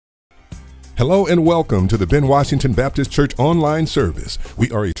Hello and welcome to the Ben Washington Baptist Church online service. We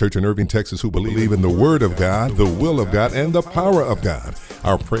are a church in Irving, Texas who believe in the Word of God, the will of God, and the power of God.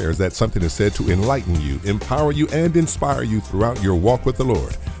 Our prayer is that something is said to enlighten you, empower you, and inspire you throughout your walk with the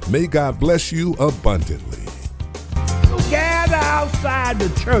Lord. May God bless you abundantly. Gather outside the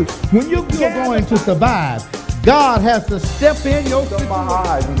church. When you're going to survive, God has to step in your situation. My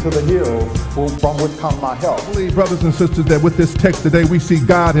eyes into the hills from which come my help. I believe, brothers and sisters, that with this text today, we see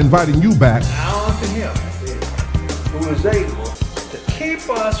God inviting you back. Now unto him who is able to keep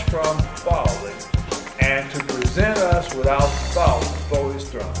us from falling and to present us without fault before his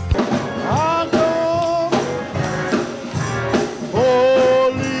throne.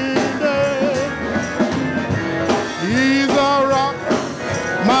 Holy name. He's a rock,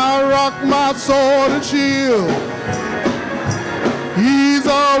 my sword and shield. He's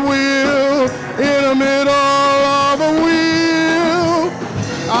a wheel in the middle of a wheel.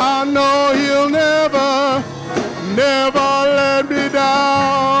 I know he'll never let me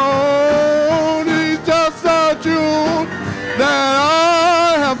down. He's just a jewel that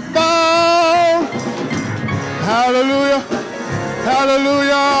I have found. Hallelujah,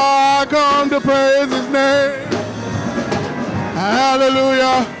 hallelujah, I come to praise his name.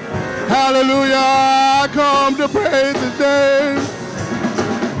 Hallelujah, hallelujah, I come to praise his name.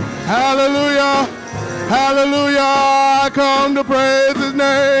 Hallelujah, hallelujah, I come to praise his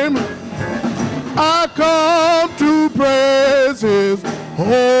name. I come to praise his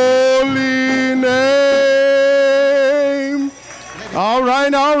holy name. All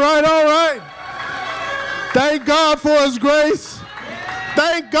right, all right, all right. Thank God for his grace.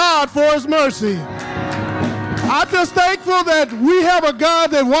 Thank God for his mercy. I'm just thankful that we have a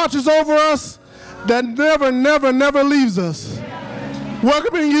God that watches over us, that never, never, never leaves us.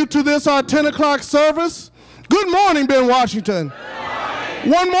 Welcoming you to this, our 10 o'clock service. Good morning, Ben Washington.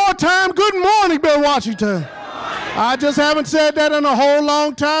 One more time, good morning, Ben Washington. I just haven't said that in a whole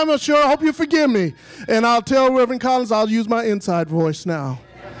long time. I sure hope you forgive me. And I'll tell Reverend Collins I'll use my inside voice now.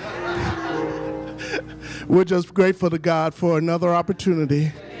 We're just grateful to God for another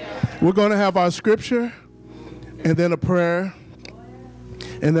opportunity. We're going to have our scripture and then a prayer,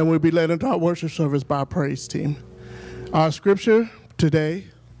 and then we'll be led into our worship service by our praise team. Our scripture today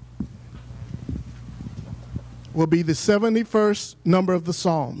will be the 71st number of the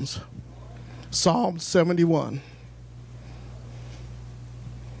Psalms, Psalm 71.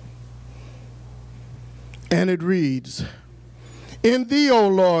 And it reads, "In thee, O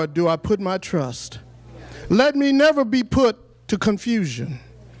Lord, do I put my trust. Let me never be put to confusion.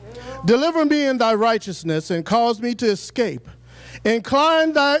 Deliver me in thy righteousness and cause me to escape.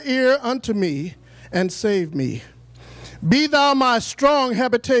 Incline thy ear unto me and save me. Be thou my strong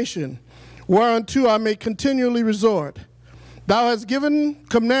habitation, whereunto I may continually resort. Thou hast given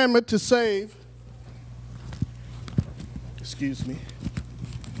commandment to save." Excuse me.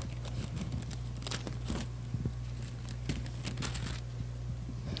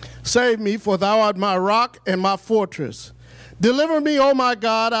 "Save me, for thou art my rock and my fortress. Deliver me, O my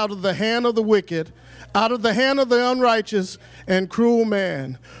God, out of the hand of the wicked, out of the hand of the unrighteous and cruel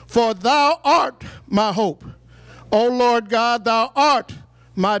man. For thou art my hope. O Lord God, thou art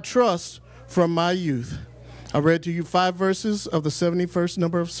my trust from my youth." I read to you 5 verses of the 71st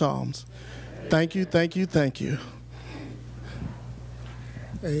number of Psalms. Thank you, thank you, thank you.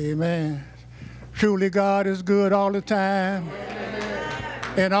 Amen. Truly God is good all the time.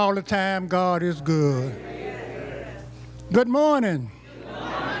 And all the time God is good. Good morning. Good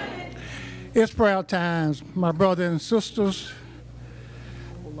morning. It's prayer times, my brothers and sisters.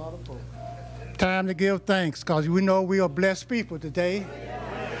 Time to give thanks, because we know we are blessed people today.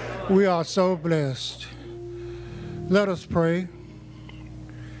 We are so blessed. Let us pray.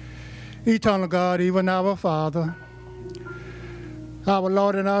 Eternal God, even our Father, our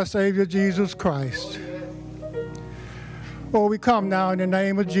Lord and our Savior, Jesus Christ. Oh, we come now in the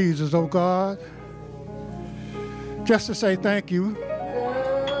name of Jesus, oh God, just to say thank you.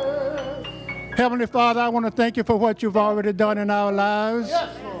 Heavenly Father, I want to thank you for what you've already done in our lives. Yes,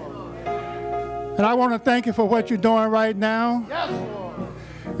 Lord. And I want to thank you for what you're doing right now. Yes, Lord.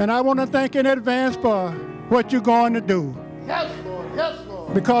 And I want to thank you in advance for what you're going to do. Yes, Lord. Yes,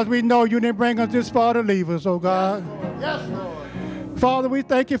 Lord. Because we know you didn't bring us this far to leave us, oh God. Yes, Lord. Father, we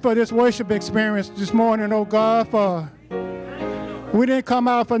thank you for this worship experience this morning, oh God, for we didn't come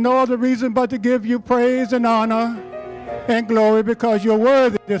out for no other reason but to give you praise and honor and glory, because you're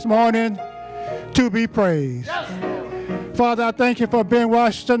worthy this morning to be praised. Yes, Father, I thank you for Ben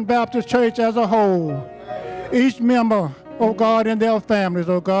Washington Baptist Church as a whole. Each member, oh God, and their families,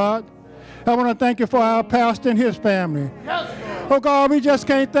 oh God. I want to thank you for our pastor and his family. Yes, Oh God, we just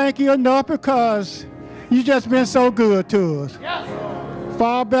can't thank you enough because you just been so good to us.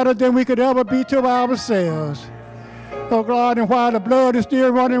 Far better than we could ever be to ourselves. Oh God, and while the blood is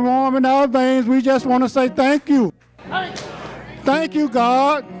still running warm in our veins, we just want to say thank you. Thank you,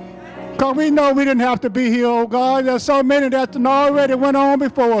 God. Because we know we didn't have to be here, oh God. There's so many that already went on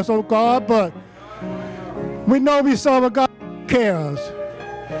before us, oh God, but we know we serve a God who cares.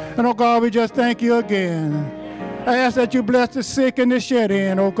 And oh God, we just thank you again. I ask that you bless the sick and the shed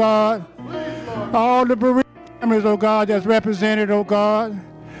in, oh God. All the bereaved families, oh God, that's represented, oh God.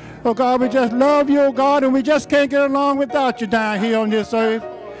 Oh God, we just love you, oh God, and we just can't get along without you down here on this earth.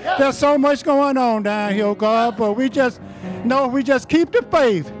 There's so much going on down here, oh God, but we just know we just keep the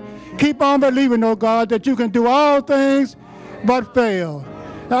faith. Keep on believing, oh God, that you can do all things but fail.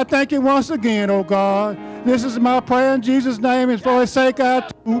 I thank you once again, oh God. This is my prayer in Jesus' name, and for his sake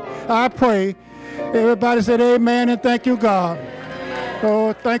I pray. Everybody said amen and thank you, God.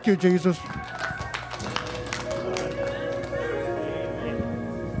 Oh, thank you, Jesus.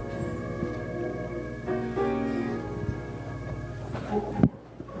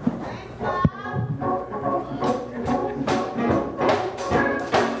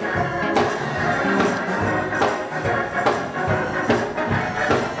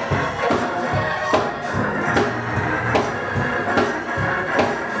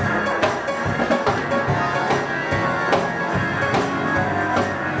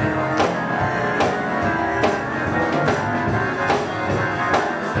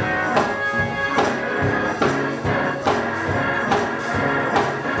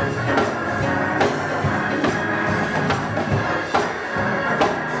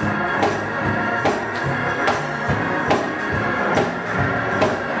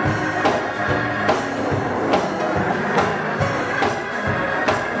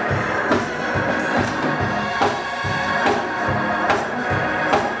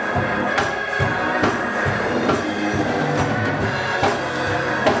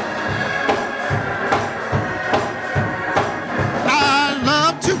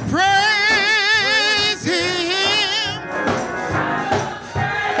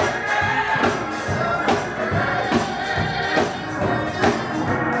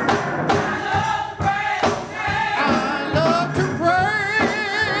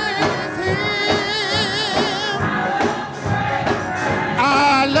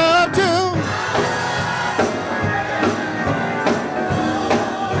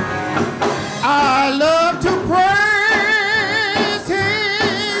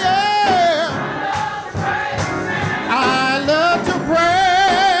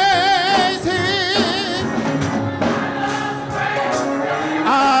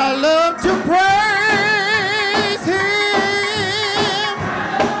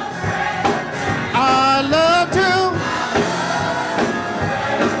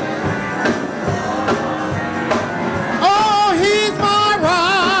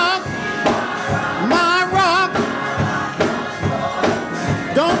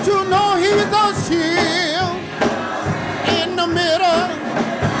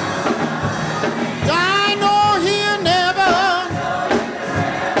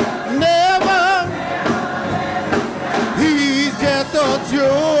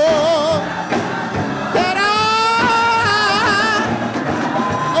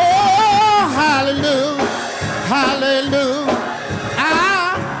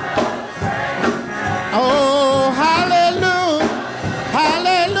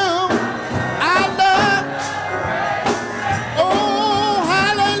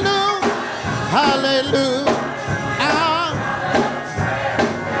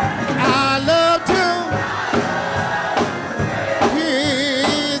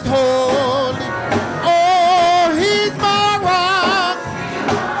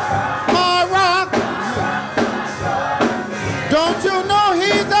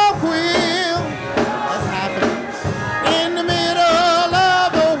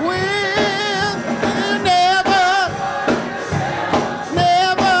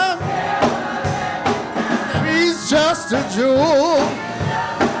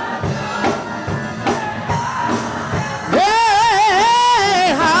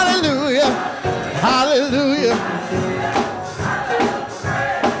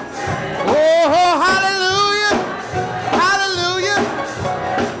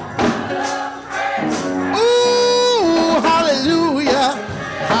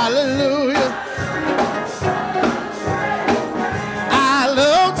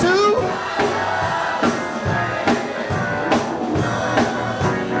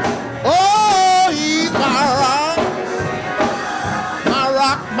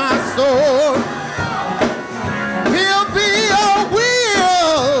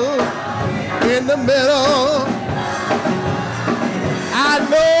 the middle. I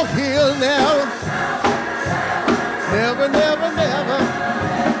know he'll never, never, never.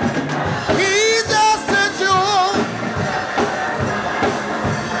 He's just a jewel.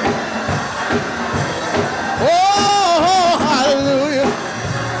 Oh, hallelujah,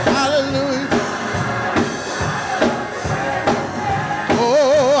 hallelujah.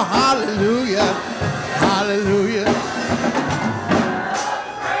 Oh, hallelujah, hallelujah.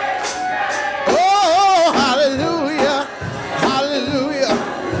 Oh, hallelujah,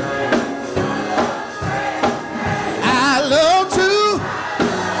 hallelujah.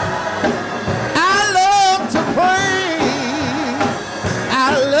 I love to pray.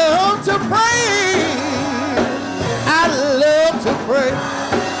 I love to pray. I love to pray.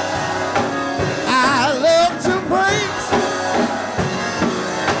 I love to praise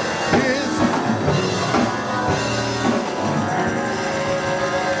His.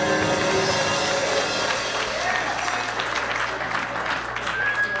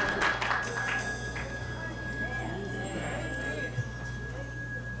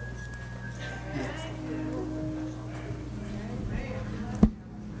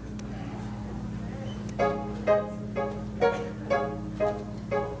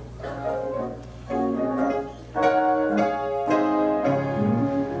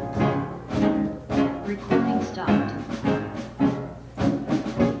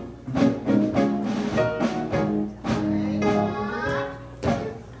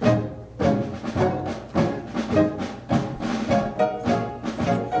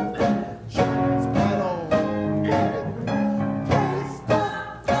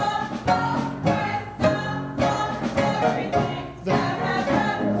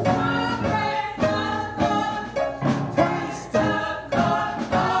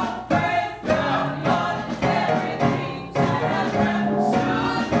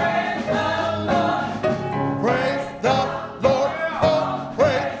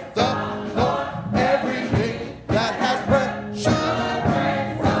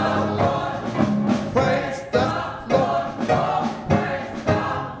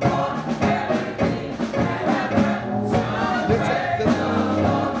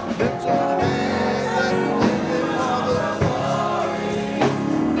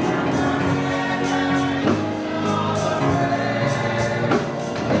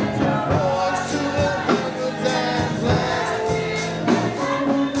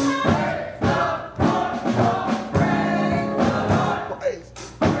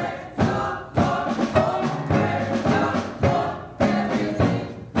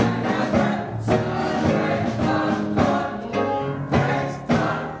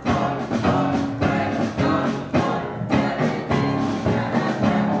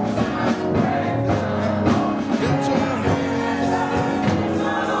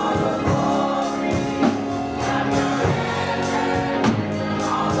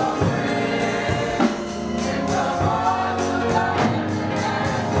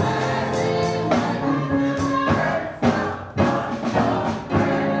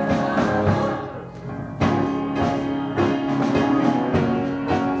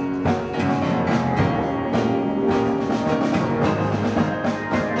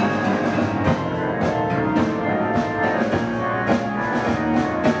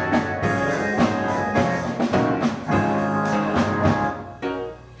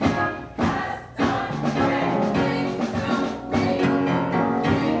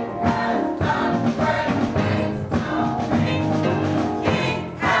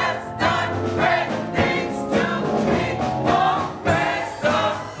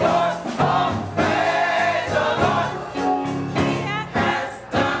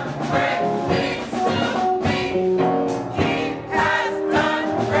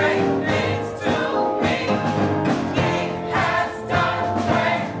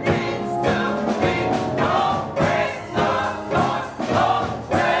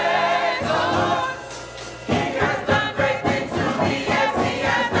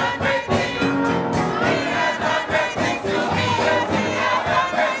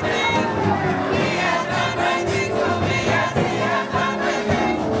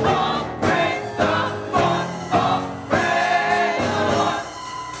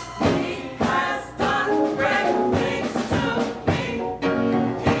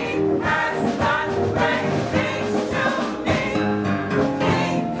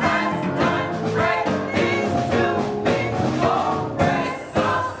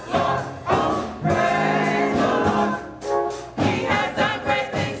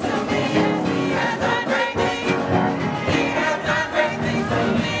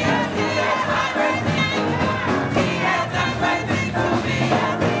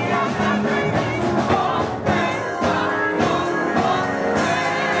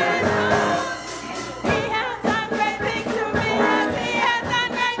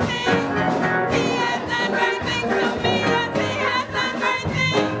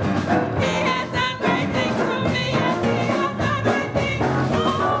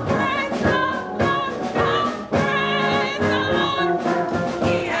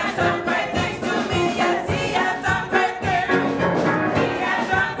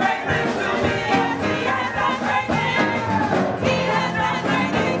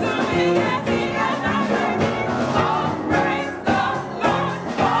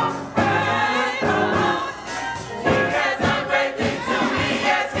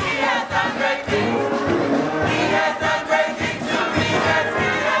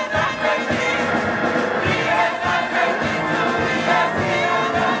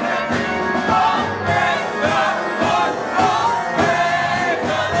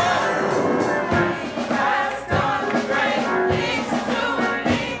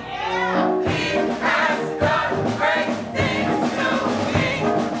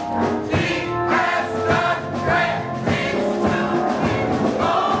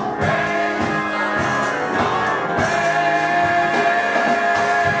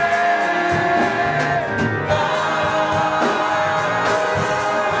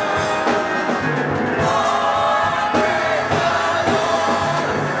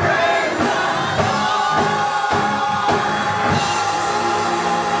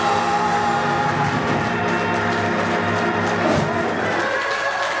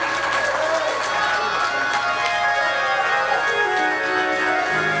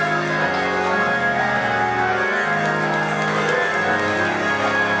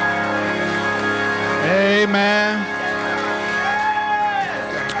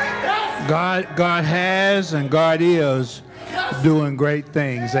 God has and God is doing great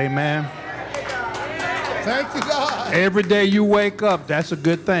things. Amen. Thank you, God. Every day you wake up, that's a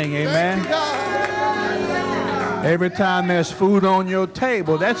good thing. Amen. Thank you, God. Every time there's food on your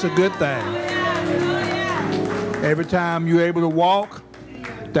table, that's a good thing. Every time you're able to walk,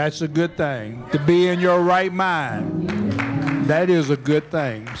 that's a good thing. To be in your right mind, that is a good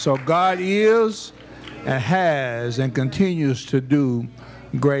thing. So God is and has and continues to do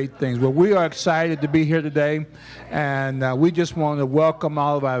great things. Well, we are excited to be here today, and we just want to welcome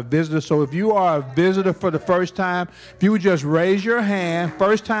all of our visitors. So if you are a visitor for the first time, if you would just raise your hand,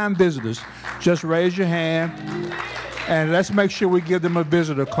 first-time visitors, just raise your hand, and let's make sure we give them a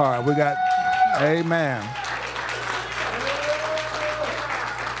visitor card. We got, amen.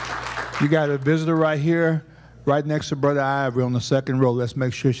 You got a visitor right here, right next to Brother Ivory on the second row. Let's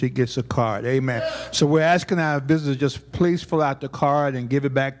make sure she gets a card. Amen. So we're asking our visitors just please fill out the card and give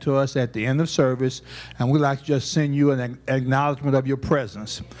it back to us at the end of service. And we'd like to just send you an acknowledgement of your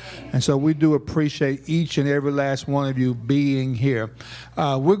presence. And so we do appreciate each and every last one of you being here.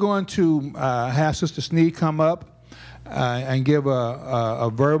 We're going to have Sister Sneed come up and give a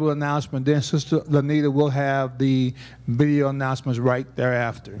verbal announcement. Then Sister Lanita will have the video announcements right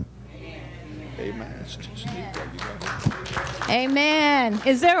thereafter. Amen. Amen.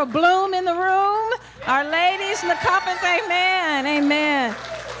 Is there a bloom in the room? Our ladies in the conference, amen. Amen.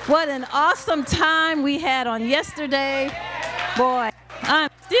 What an awesome time we had on yesterday. Boy,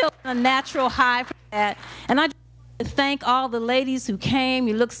 I'm still on a natural high for that. And I just want to thank all the ladies who came.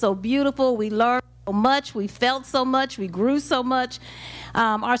 You look so beautiful. We learned so much. We felt so much. We grew so much.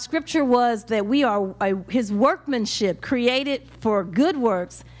 Our scripture was that we are his workmanship, created for good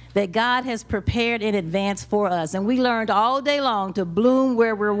works that God has prepared in advance for us. And we learned all day long to bloom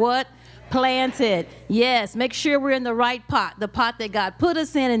where we're what? Planted. Yes, make sure we're in the right pot, the pot that God put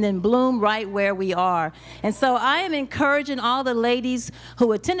us in, and then bloom right where we are. And so I am encouraging all the ladies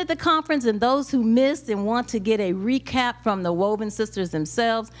who attended the conference and those who missed and want to get a recap from the Woven Sisters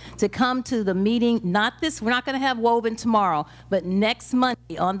themselves to come to the meeting. We're not going to have Woven tomorrow, but next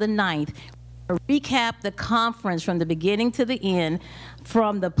Monday on the 9th. Recap the conference from the beginning to the end,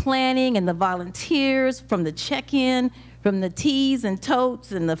 from the planning and the volunteers, from the check-in, from the teas and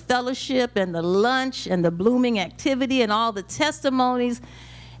totes and the fellowship and the lunch and the blooming activity and all the testimonies.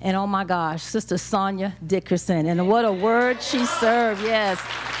 And oh my gosh, Sister Sonia Dickerson, and what a word she served, yes.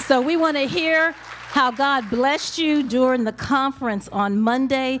 So we want to hear how God blessed you during the conference on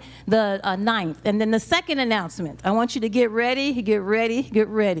Monday, the 9th. And then the second announcement, I want you to get ready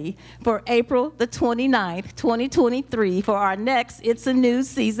for April the 29th, 2023 for our next It's a New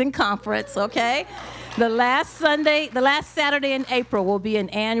Season conference, okay? The last Saturday in April will be an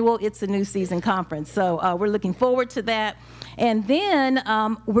annual It's a New Season conference. So we're looking forward to that. And then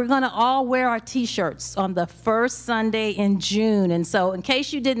we're going to all wear our T-shirts on the first Sunday in June. And so in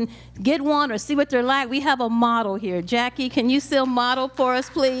case you didn't get one or see what they're like, we have a model here. Jackie, can you still model for us,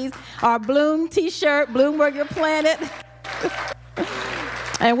 please? Our Bloom T-shirt, Bloom Where You're Planted.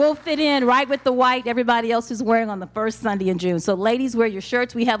 And we'll fit in right with the white everybody else is wearing on the first Sunday in June. So ladies, wear your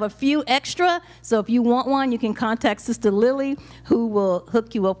shirts. We have a few extra. So if you want one, you can contact Sister Lily, who will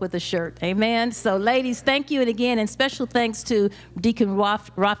hook you up with a shirt. Amen. So ladies, thank you. And again, and special thanks to Deacon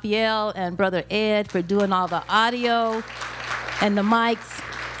Raphael and Brother Ed for doing all the audio and the mics.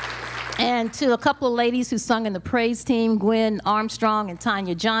 And to a couple of ladies who sung in the praise team, Gwen Armstrong and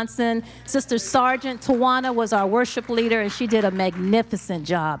Tanya Johnson. Sister Sergeant Tawana was our worship leader, and she did a magnificent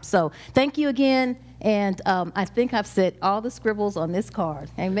job. So thank you again. And I think I've said all the scribbles on this card.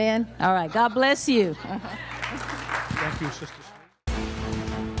 Amen. All right. God bless you. Thank you, Sister.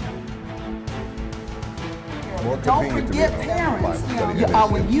 Don't forget parents.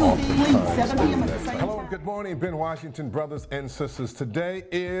 When you please 7 p.m. at the same Hello, time. good morning, Ben Washington brothers and sisters. Today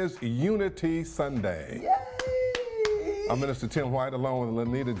is Unity Sunday. Yay! I'm Minister Tim White along with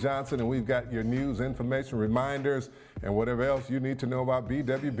Lanita Johnson, and we've got your news, information, reminders, and whatever else you need to know about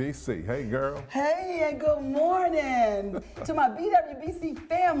BWBC. Hey, girl. Hey, and good morning to my BWBC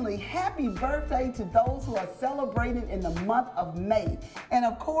family. Happy birthday to those who are celebrating in the month of May. And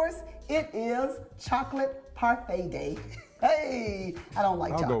of course, it is Chocolate Parfait Day. Hey, I don't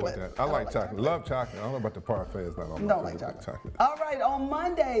like chocolate. I'll go with that. I like chocolate. Love chocolate. I don't know about the parfaits. Don't like chocolate. All right, on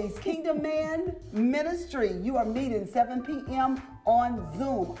Mondays, Kingdom Man Ministry. You are meeting 7 p.m. on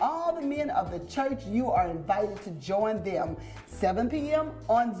Zoom. All the men of the church, you are invited to join them 7 p.m.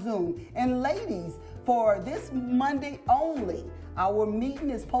 on Zoom. And ladies, for this Monday only, Our meeting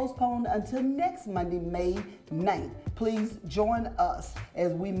is postponed until next Monday, May 9th. Please join us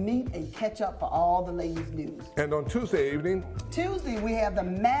as we meet and catch up for all the ladies' news. And on Tuesday evening, we have the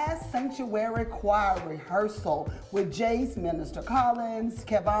Mass Sanctuary Choir rehearsal with Jace, Minister Collins,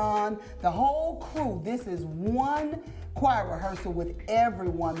 Kevon, the whole crew. This is one choir rehearsal with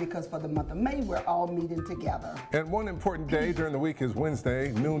everyone because for the month of May, we're all meeting together. And one important day during the week is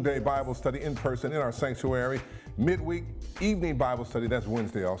Wednesday, noonday Bible study in person in our sanctuary. Midweek evening Bible study, that's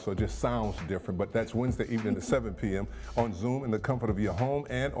Wednesday also, just sounds different, but that's Wednesday evening at 7 p.m. on Zoom in the comfort of your home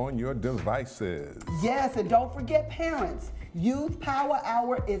and on your devices. Yes, and don't forget parents. Youth Power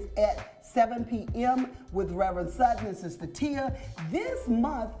Hour is at 7 p.m. with Reverend Sutton and Sister Tia. This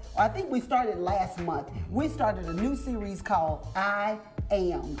month, I think we started last month, we started a new series called I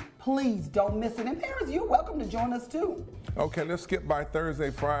Am. Please don't miss it. And parents, you're welcome to join us too. Okay, let's skip by Thursday,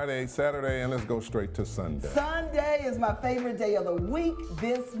 Friday, Saturday, and let's go straight to Sunday. Sunday is my favorite day of the week.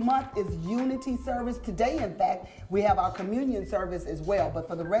 This month is Unity service. Today, in fact, we have our communion service as well. But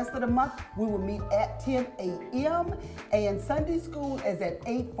for the rest of the month, we will meet at 10 a.m. and Sunday school is at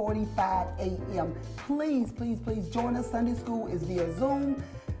 8:45 a.m. Please, please, please join us. Sunday school is via Zoom.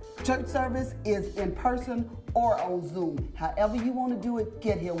 Church service is in person or on Zoom. However you want to do it,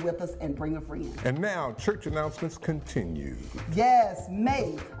 get here with us and bring a friend. And now, church announcements continue. Yes,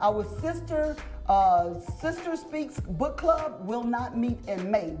 May. Our Sister Speaks Book Club will not meet in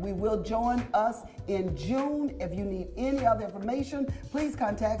May. We will join us in June. If you need any other information, please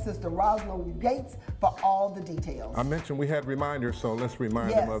contact Sister Rosalind Gates for all the details. I mentioned we had reminders, so let's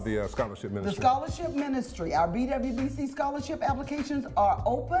remind them of the scholarship ministry. The scholarship ministry, our BWBC scholarship applications are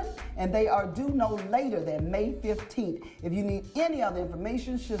open and they are due no later than May 15th. If you need any other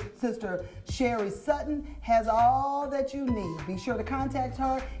information, Sister Sherry Sutton has all that you need. Be sure to contact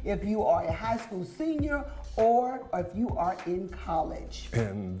her if you are a high school senior or if you are in college.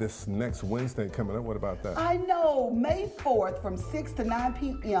 And this next Wednesday coming up, what about that? I know, May 4th from 6 to 9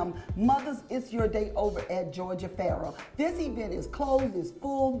 p.m., Mothers It's Your Day over at Georgia Farrell. This event is closed, it's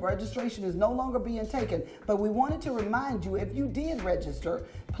full, registration is no longer being taken, but we wanted to remind you, if you did register,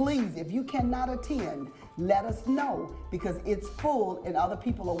 please, if you cannot attend, let us know because it's full and other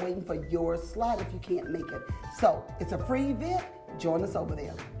people are waiting for your slot if you can't make it. So it's a free event, join us over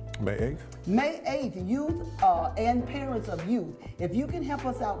there. May 8th? May 8th, youth and parents of youth. If you can help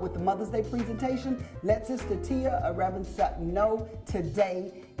us out with the Mother's Day presentation, let Sister Tia or Reverend Sutton know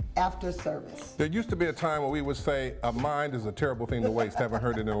today after service. There used to be a time when we would say, a mind is a terrible thing to waste. Haven't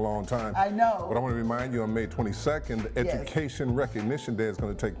heard it in a long time. I know. But I want to remind you on May 22nd, the Education Recognition Day is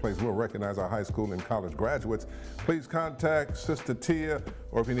going to take place. We'll recognize our high school and college graduates. Please contact Sister Tia,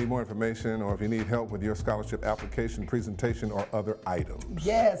 or if you need more information, or if you need help with your scholarship application, presentation, or other items.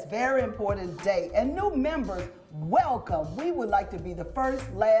 Yes, very important day. And new members, welcome. We would like to be the first,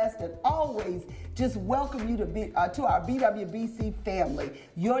 last, and always just welcome you to our BWBC family.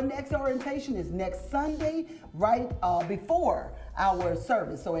 Your next orientation is next Sunday, right before our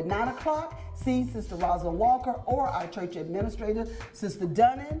service. So at 9 o'clock, see Sister Rosalind Walker or our church administrator, Sister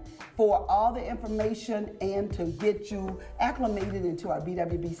Dunnan, for all the information and to get you acclimated into our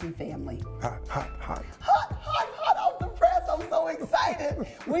BWBC family. Hot, hot, hot. Hot, hot, hot off the press. I'm so excited.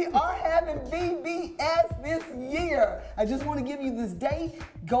 We are having VBS this year. I just want to give you this date.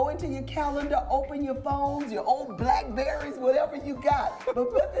 Go into your calendar, open your phones, your old Blackberries, whatever you got. But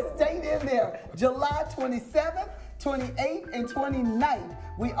put this date in there, July 27th, 28th, and 29th.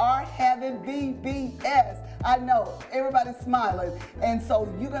 We are having VBS. I know, everybody's smiling. And so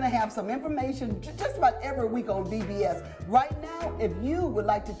you're gonna have some information just about every week on VBS. Right now, if you would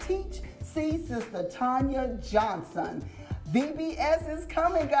like to teach, see Sister Tanya Johnson. VBS is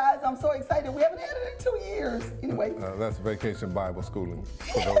coming, guys. I'm so excited. We haven't had it in 2 years. Anyway. That's Vacation Bible Schooling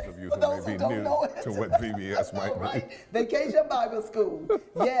for those of you who may be new to what VBS might be. Vacation Bible School.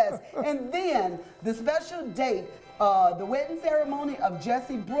 Yes. And then the special date, the wedding ceremony of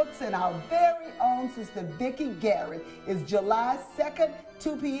Jesse Brooks and our very own Sister Vicki Garrett is July 2nd,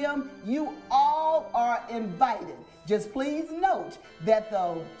 2 p.m. You all are invited. Just please note that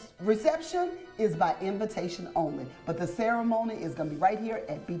the reception is by invitation only, but the ceremony is going to be right here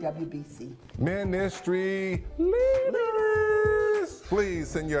at BWBC. Ministry leaders, please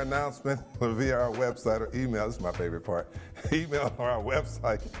send your announcement via our website or email. This is my favorite part. Email or our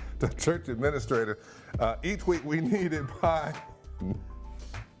website to church administrator. Each week we need it by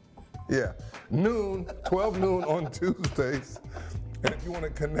noon, 12 noon on Tuesdays. And if you want to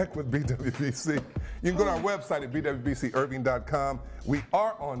connect with BWBC, you can go to our website at bwbcirving.com. We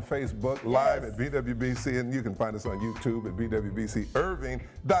are on Facebook live at BWBC, and you can find us on YouTube at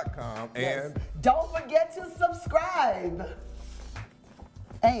bwbcirving.com. And don't forget to subscribe.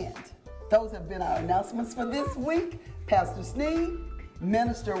 And those have been our announcements for this week. Pastor Sneed,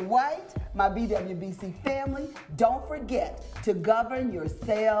 Minister White, my BWBC family, don't forget to govern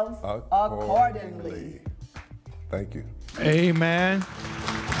yourselves accordingly. Thank you. Amen.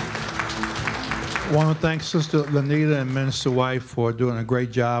 I want to thank Sister Lanita and Minister White for doing a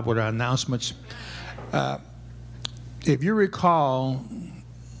great job with our announcements. If you recall,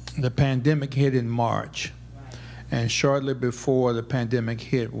 the pandemic hit in March, and shortly before the pandemic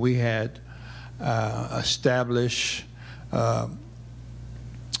hit, we had established a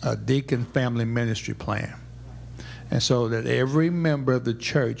deacon family ministry plan. And so that every member of the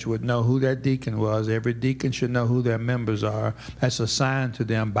church would know who that deacon was. Every deacon should know who their members are. That's assigned to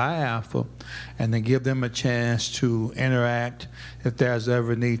them by Alpha, and then give them a chance to interact if there's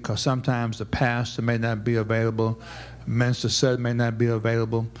ever need, because sometimes the pastor may not be available, Minister Sutton may not be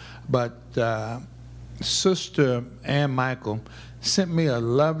available. But Sister Ann Michael sent me a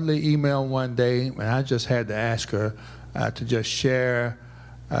lovely email one day, and I just had to ask her to just share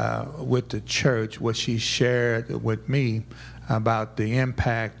with the church what she shared with me about the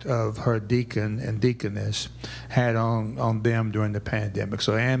impact of her deacon and deaconess had on them during the pandemic.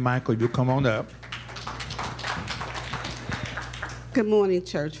 So Ann Michael, you come on up. Good morning,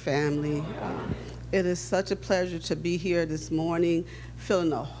 church family. It is such a pleasure to be here this morning,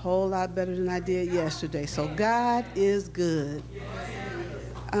 feeling a whole lot better than I did yesterday. So God is good.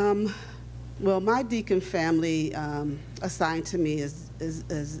 Well, my deacon family assigned to me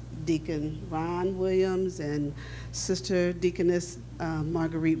is Deacon Ron Williams and Sister Deaconess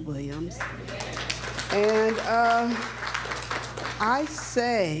Marguerite Williams. And I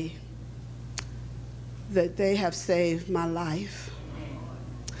say that they have saved my life.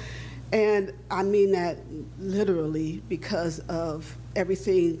 And I mean that literally, because of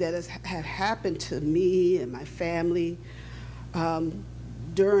everything that had happened to me and my family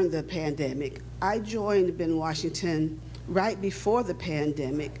during the pandemic. I joined Ben Washington right before the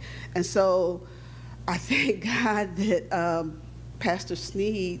pandemic. And so I thank God that Pastor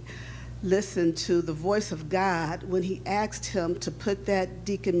Sneed listened to the voice of God when he asked him to put that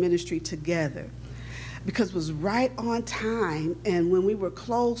deacon ministry together, because it was right on time. And when we were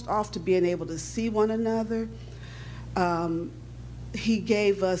closed off to being able to see one another, he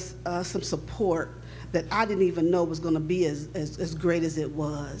gave us some support that I didn't even know was going to be as great as it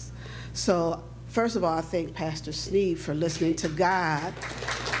was. So first of all, I thank Pastor Sneed for listening to God,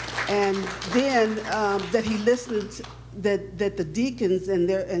 and then that he listened, that the deacons and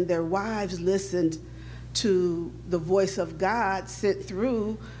their wives listened to the voice of God sent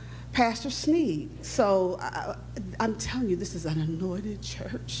through Pastor Sneed. So I'm telling you, this is an anointed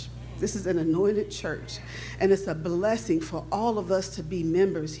church. This is an anointed church, and it's a blessing for all of us to be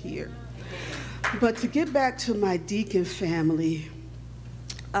members here. But to get back to my deacon family,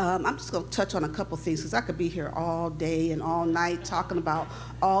 I'm just going to touch on a couple things, because I could be here all day and all night talking about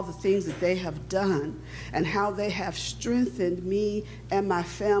all the things that they have done and how they have strengthened me and my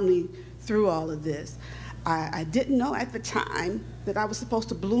family through all of this. I didn't know at the time that I was supposed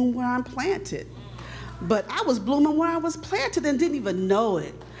to bloom where I'm planted, but I was blooming where I was planted and didn't even know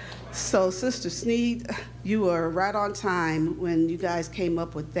it. So Sister Sneed, you were right on time when you guys came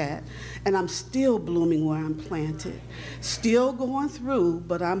up with that. And I'm still blooming where I'm planted. Still going through,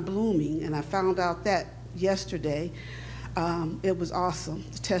 but I'm blooming. And I found out that yesterday. It was awesome,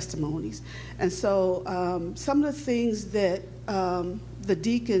 the testimonies. And so some of the things that the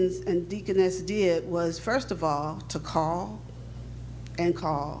deacons and deaconess did was, first of all, to call and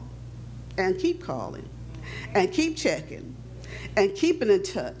keep calling and keep checking and keeping in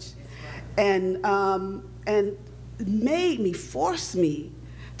touch. And forced me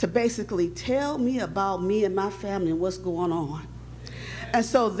to basically tell me about me and my family and what's going on. And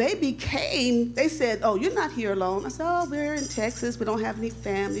so they said, oh, you're not here alone. I said, oh, we're in Texas. We don't have any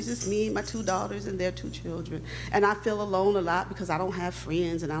families, just me, my 2 daughters, and their 2 children. And I feel alone a lot because I don't have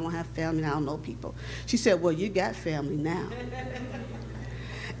friends and I don't have family and I don't know people. She said, well, you got family now.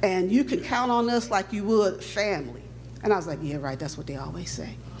 And you can count on us like you would family. And I was like, yeah, right, that's what they always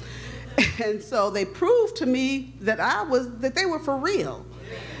say. And so they proved to me that they were for real.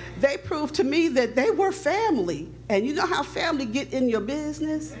 They proved to me that they were family. And you know how family get in your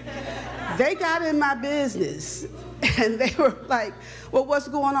business? They got in my business. And they were like, well, what's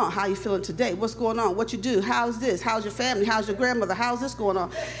going on? How you feeling today? What's going on? What you do? How's this? How's your family? How's your grandmother? How's this going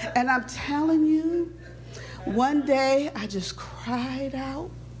on? And I'm telling you, one day I just cried out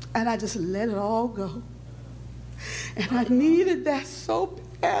and I just let it all go. And I needed that so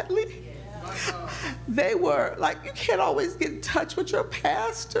badly. They were like, you can't always get in touch with your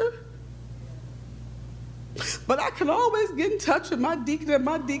pastor. But I can always get in touch with my deacon and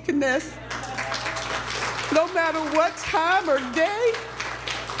my deaconess. No matter what time or day,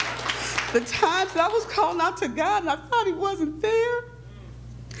 the times that I was calling out to God and I thought he wasn't there,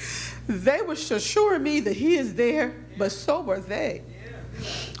 they were assuring me that he is there, but so were they.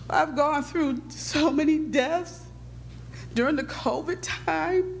 I've gone through so many deaths during the COVID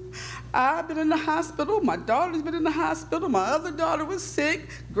time. I've been in the hospital. My daughter's been in the hospital. My other daughter was sick.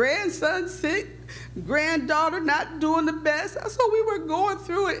 Grandson sick. Granddaughter not doing the best. So we were going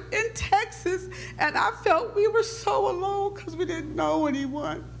through it in Texas, and I felt we were so alone because we didn't know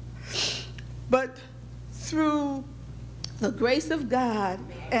anyone. But through the grace of God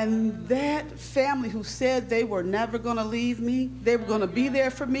and that family who said they were never going to leave me, they were going to be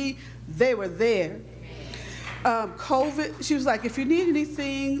there for me, they were there. COVID, she was like, if you need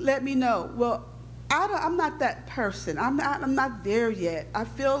anything, let me know. Well, I'm not that person. I'm not there yet. I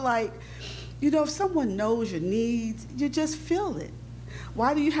feel like, you know, if someone knows your needs, you just feel it.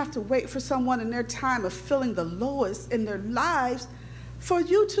 Why do you have to wait for someone in their time of feeling the lowest in their lives for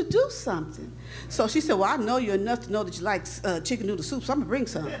you to do something? So she said, well, I know you enough to know that you like chicken noodle soup, so I'm gonna bring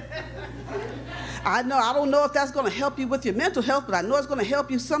some. I don't know if that's gonna help you with your mental health, but I know it's gonna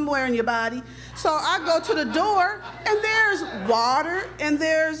help you somewhere in your body. So I go to the door, and there's water, and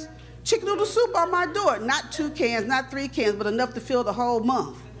there's chicken noodle soup on my door. Not 2 cans, not 3 cans, but enough to fill the whole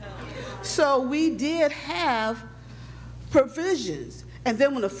month. So we did have provisions. And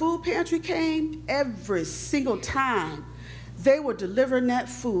then when the food pantry came, every single time, they were delivering that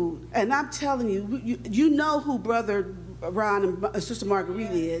food. And I'm telling you, you know who Brother Ron and Sister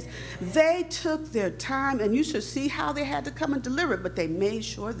Marguerite is. They took their time, and you should see how they had to come and deliver it, but they made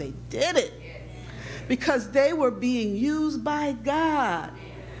sure they did it because they were being used by God.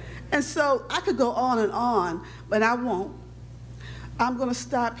 And so I could go on, but I won't. I'm going to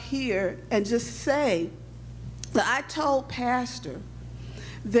stop here and just say that I told Pastor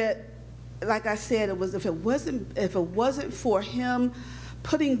that, like I said, if it wasn't for him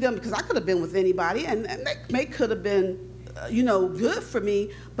putting them, because I could have been with anybody, and they could have been, you know, good for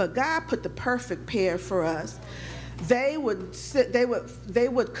me, but God put the perfect pair for us. They would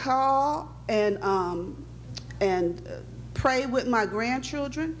call and pray with my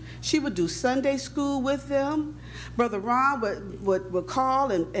grandchildren. She would do Sunday school with them. Brother Ron would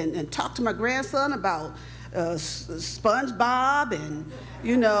call and talk to my grandson about SpongeBob and,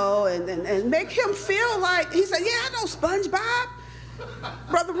 you know, and make him feel like, he said, yeah, I know SpongeBob.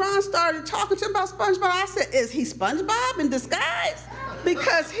 Brother Ron started talking to him about SpongeBob. I said, is he SpongeBob in disguise?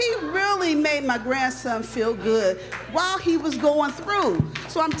 Because he really made my grandson feel good while he was going through.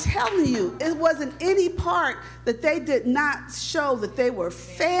 So I'm telling you, it wasn't any part that they did not show that they were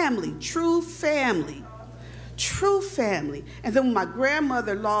family, true family, true family. And then when my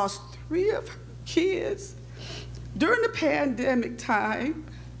grandmother lost 3 of her kids, during the pandemic time,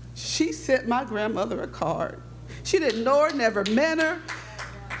 she sent my grandmother a card. She didn't know her, never met her,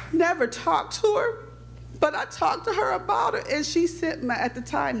 never talked to her, but I talked to her about it, and she sent my, at the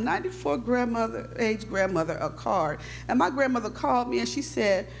time, 94 age grandmother a card. And my grandmother called me and she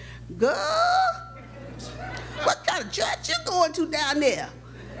said, girl, what kind of church you going to down there?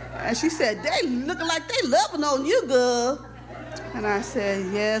 And she said, they looking like they loving on you, girl. And I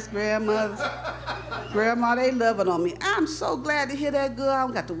said, yes, grandma, they loving on me. I'm so glad to hear that, girl. I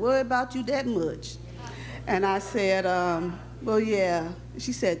don't got to worry about you that much. And I said, well, yeah.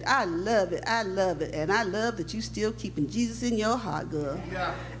 She said, I love it, and I love that you still keeping Jesus in your heart, girl.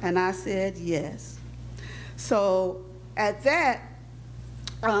 Yeah. And I said, yes. So at that,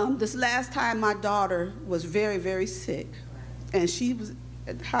 this last time my daughter was very, very sick, and she was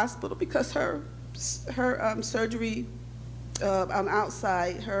at the hospital because her surgery on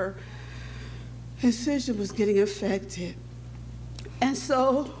outside, her incision was getting infected. And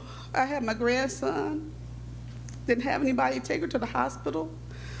so I had my grandson. Didn't have anybody to take her to the hospital.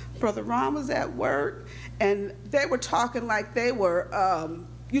 Brother Ron was at work, and they were talking like they were,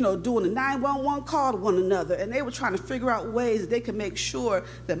 you know, doing a 911 call to one another, and they were trying to figure out ways that they could make sure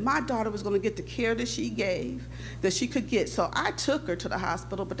that my daughter was going to get the care that she gave, that she could get. So I took her to the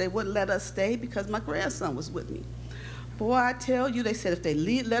hospital, but they wouldn't let us stay because my grandson was with me. Boy, I tell you, they said if they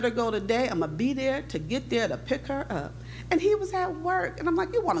let her go today, I'm going to be there to get there to pick her up. And he was at work, and I'm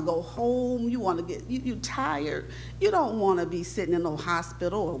like, you want to go home, you want to get, you tired. You don't want to be sitting in no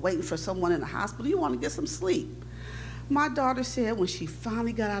hospital or waiting for someone in the hospital. You want to get some sleep. My daughter said when she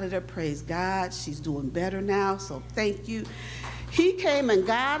finally got out of there, praise God, she's doing better now, so thank you. He came and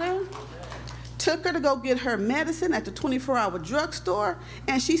got her, took her to go get her medicine at the 24-hour drugstore,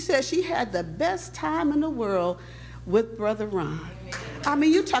 and she said she had the best time in the world with Brother Ron. I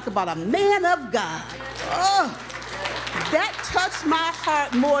mean, you talk about a man of God. Oh, that touched my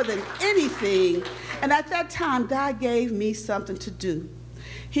heart more than anything. And at that time, God gave me something to do.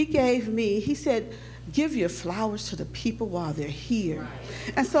 He said, give your flowers to the people while they're here.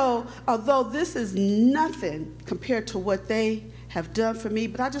 And so, although this is nothing compared to what they have done for me,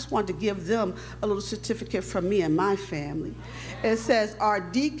 but I just wanted to give them a little certificate from me and my family. It says, our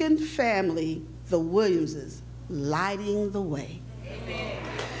deacon family, the Williamses, lighting the way. Amen.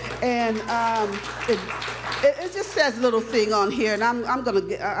 And it just says a little thing on here, and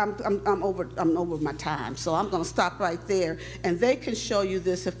I'm over my time, so I'm gonna stop right there. And they can show you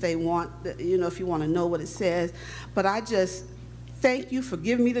this if they want, if you want to know what it says. But I just thank you for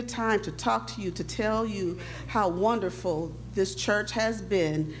giving me the time to talk to you, to tell you how wonderful this church has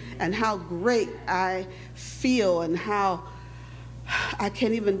been, and how great I feel, and how I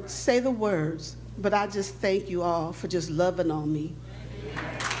can't even say the words. But I just thank you all for just loving on me.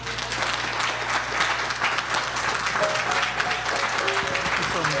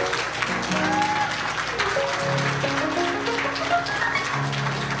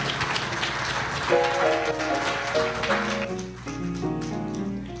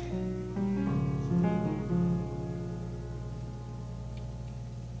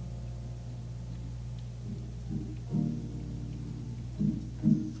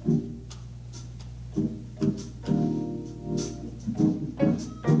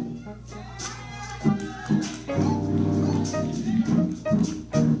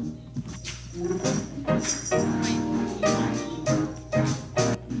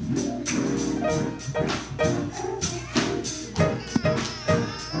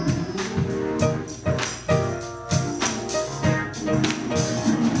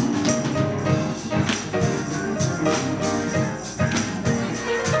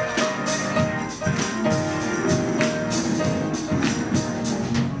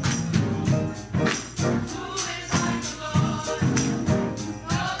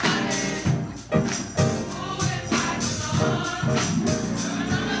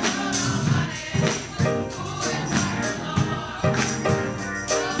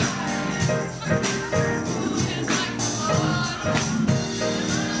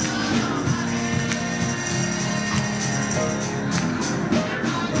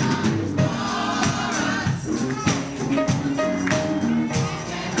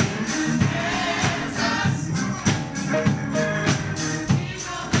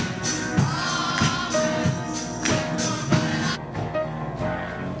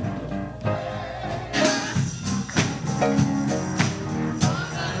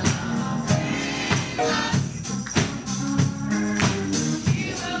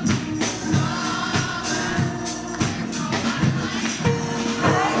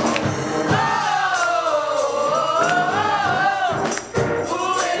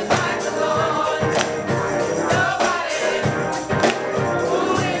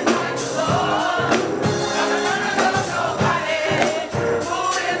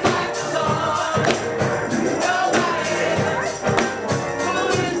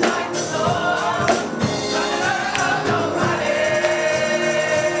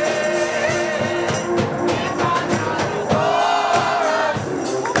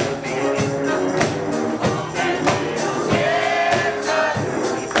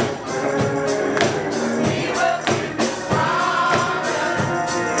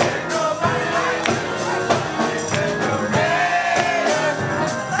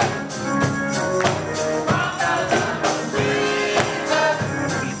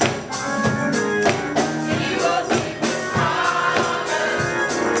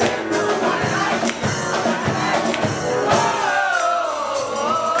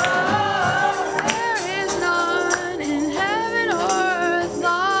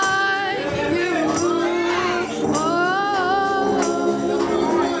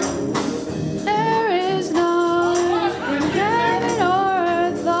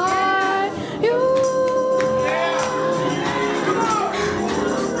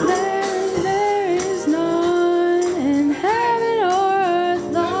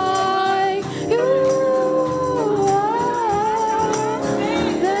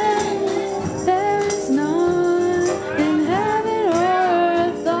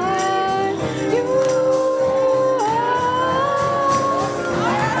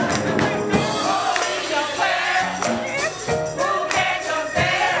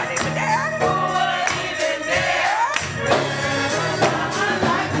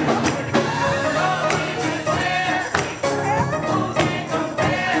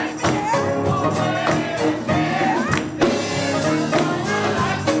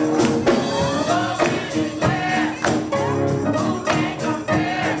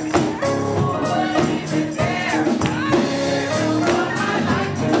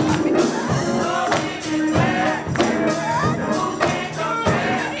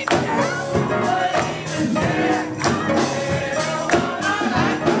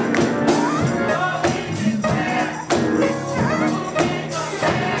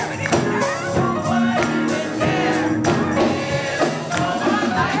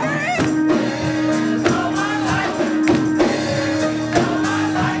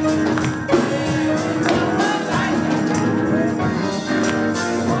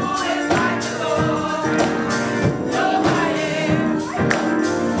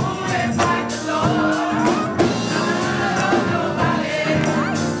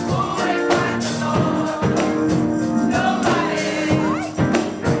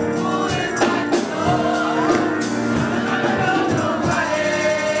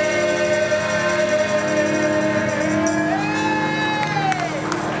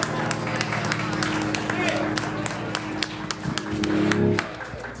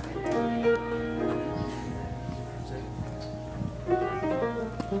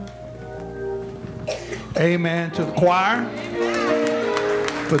 Amen to the choir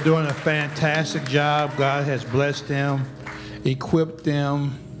for doing a fantastic job. God has blessed them, equipped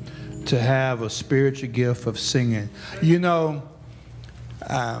them to have a spiritual gift of singing. You know,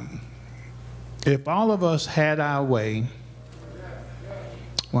 if all of us had our way,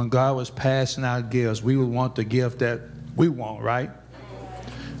 when God was passing out gifts, we would want the gift that we want, right?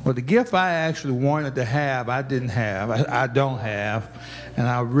 Well, the gift I actually wanted to have, I didn't have. I don't have, and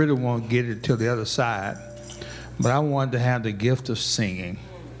I really won't get it till the other side. But I wanted to have the gift of singing,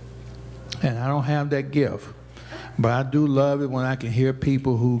 and I don't have that gift. But I do love it when I can hear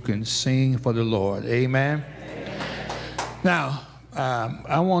people who can sing for the Lord. Amen? Now,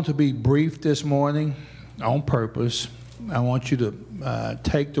 I want to be brief this morning on purpose. I want you to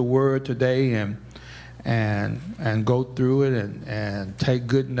take the word today and go through it and take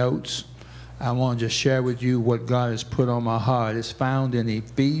good notes. I want to just share with you what God has put on my heart. It's found in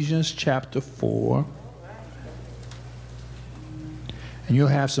Ephesians chapter 4. And you'll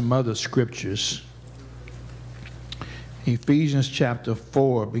have some other scriptures. Ephesians chapter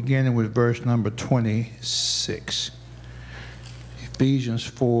 4, beginning with verse number 26. Ephesians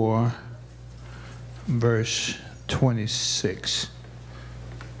 4, verse 26.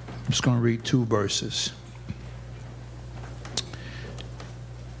 I'm just going to read 2 verses.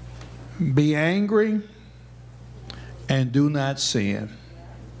 Be angry and do not sin.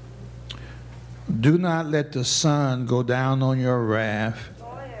 Do not let the sun go down on your wrath,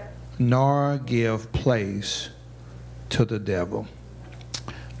 nor give place to the devil.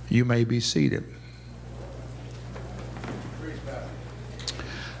 You may be seated.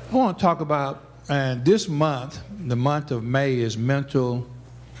 I want to talk about, and this month, the month of May, is Mental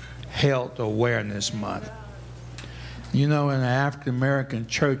Health Awareness Month. You know, in the African American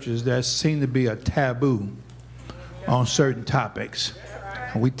churches, there seems to be a taboo on certain topics.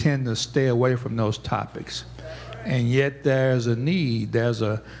 We tend to stay away from those topics. And yet there's a need, there's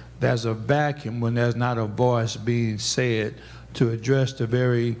a vacuum when there's not a voice being said to address the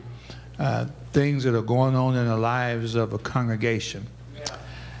very things that are going on in the lives of a congregation.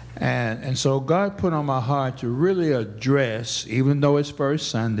 And so God put on my heart to really address, even though it's First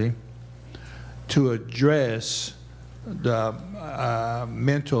Sunday, to address the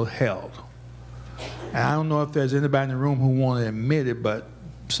mental health. And I don't know if there's anybody in the room who want to admit it, but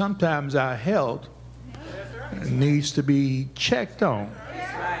sometimes our health needs to be checked on.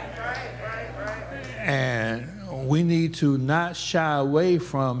 And we need to not shy away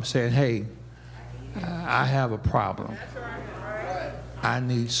from saying, hey, I have a problem. I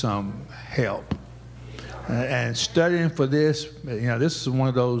need some help. And studying for this, you know, this is one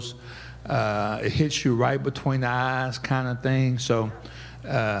of those, it hits you right between the eyes kind of thing. So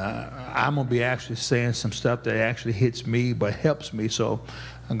I'm going to be actually saying some stuff that actually hits me but helps me. So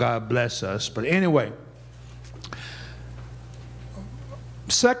God bless us. But anyway,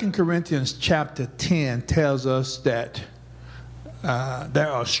 2 Corinthians chapter 10 tells us that there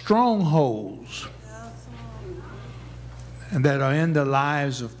are strongholds that are in the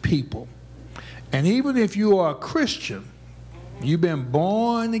lives of people. And even if you are a Christian, you've been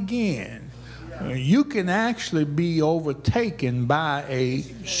born again, you can actually be overtaken by a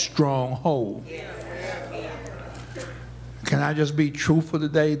stronghold. Can I just be truthful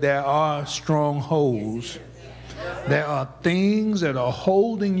today? There are strongholds. There are things that are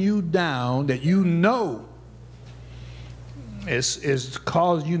holding you down that you know is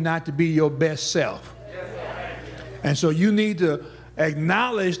causing you not to be your best self. And so you need to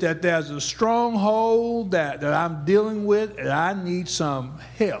acknowledge that there's a stronghold that I'm dealing with and I need some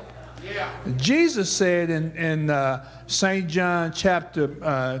help. Jesus said in St. John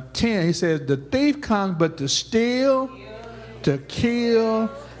chapter 10, he says, the thief comes but to steal, to kill,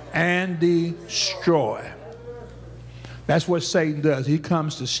 and destroy. That's what Satan does. He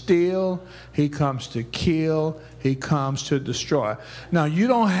comes to steal, he comes to kill, he comes to destroy. Now, you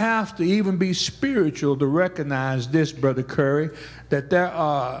don't have to even be spiritual to recognize this, Brother Curry, that there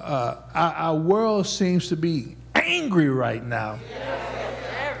are, our world seems to be angry right now.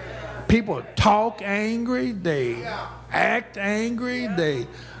 People talk angry, they act angry,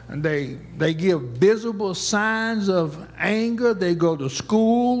 they give visible signs of anger. They go to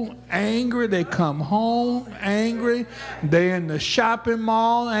school angry. They come home angry. They're in the shopping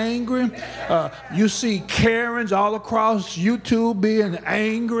mall angry. You see Karens all across YouTube being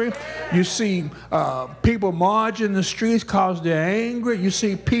angry. You see people marching the streets because they're angry. You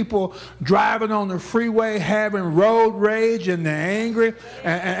see people driving on the freeway having road rage and they're angry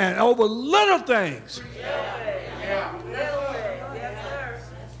and over little things.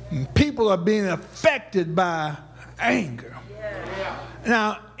 People are being affected by anger.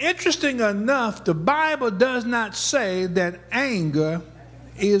 Now, interesting enough, the Bible does not say that anger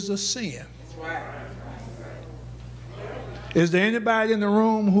is a sin. Is there anybody in the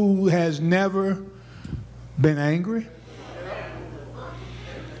room who has never been angry?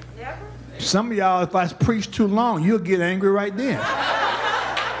 Some of y'all, if I preach too long, you'll get angry right then.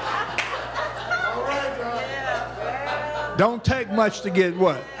 Don't take much to get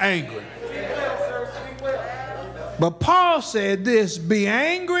what? Angry. But Paul said this, be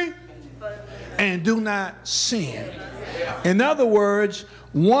angry and do not sin. In other words,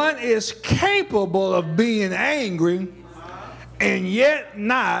 one is capable of being angry and yet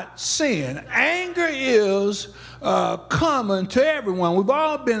not sin. Anger is common to everyone. We've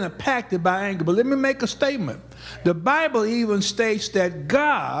all been impacted by anger. But let me make a statement. The Bible even states that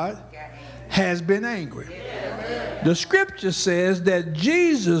God has been angry. The scripture says that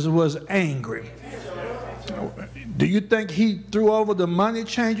Jesus was angry. Do you think he threw over the money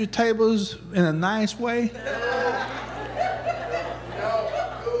changer tables in a nice way?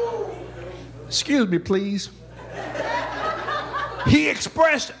 Excuse me, please. He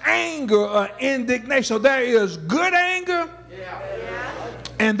expressed anger or indignation. So there is good anger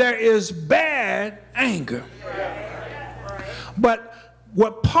and there is bad anger. But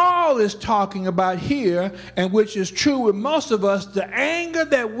what Paul is talking about here, and which is true with most of us, the anger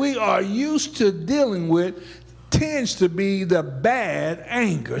that we are used to dealing with tends to be the bad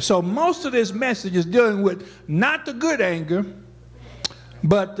anger. So most of this message is dealing with not the good anger,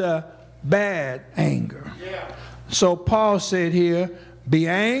 but the bad anger. So Paul said here, be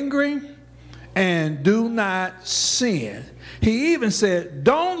angry and do not sin. He even said,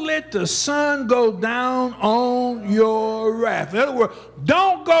 don't let the sun go down on your wrath. In other words,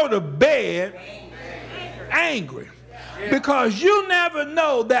 don't go to bed angry. Because you never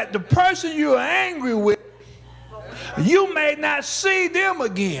know that the person you're angry with, you may not see them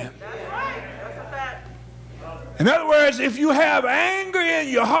again. In other words, if you have anger in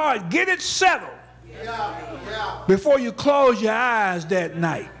your heart, get it settled before you close your eyes that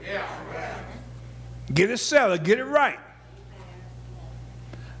night. Get it settled, get it right.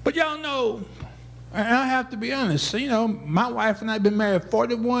 But y'all know, and I have to be honest, you know, my wife and I have been married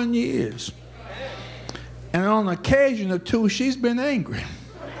 41 years. And on occasion or two, she's been angry.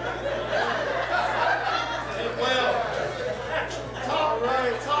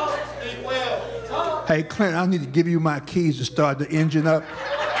 Hey, Clint, I need to give you my keys to start the engine up.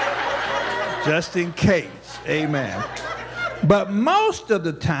 Just in case. Amen. But most of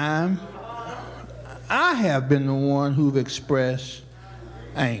the time, I have been the one who've expressed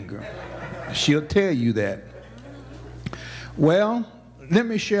anger. She'll tell you that. Well, let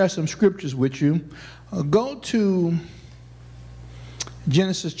me share some scriptures with you. Go to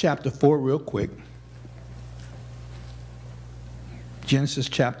Genesis chapter 4 real quick. Genesis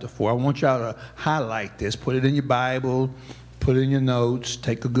chapter 4. I want y'all to highlight this. Put it in your Bible. Put it in your notes.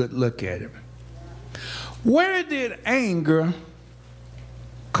 Take a good look at it. Where did anger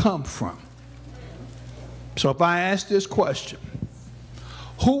come from? So if I ask this question,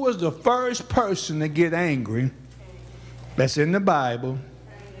 who was the first person to get angry that's in the Bible?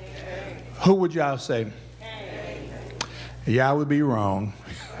 Who would y'all say? Y'all would be wrong.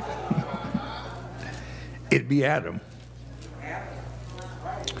 It'd be Adam.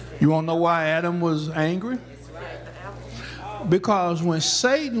 You want to know why Adam was angry? Because when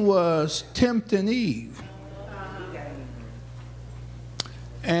Satan was tempting Eve,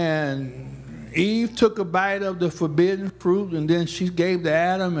 and Eve took a bite of the forbidden fruit, and then she gave to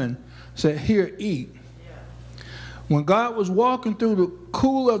Adam and said, here, eat. When God was walking through the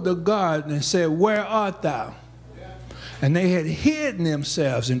cool of the garden and said, where art thou? And they had hidden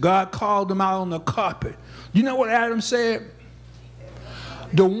themselves, and God called them out on the carpet. You know what Adam said?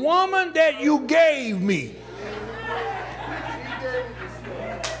 The woman that you gave me,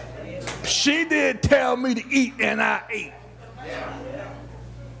 she did tell me to eat, and I ate.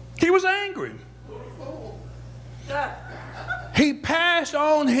 He was angry. He passed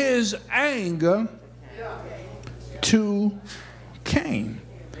on his anger to Cain.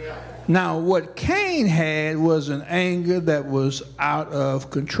 Now, what Cain had was an anger that was out of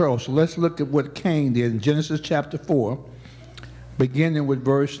control. So let's look at what Cain did in Genesis chapter 4, beginning with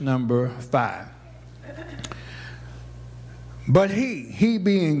verse number 5. But he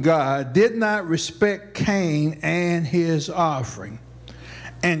being God, did not respect Cain and his offering.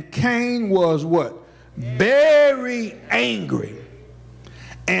 And Cain was what? Very angry.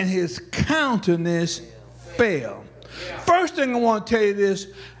 And his countenance fell. First thing I want to tell you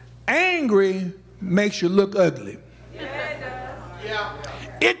is, angry makes you look ugly.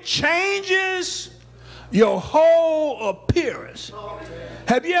 It changes your whole appearance.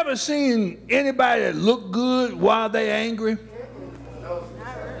 Have you ever seen anybody that look good while they're angry?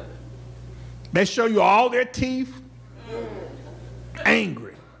 They show you all their teeth.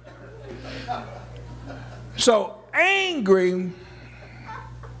 Angry. So angry,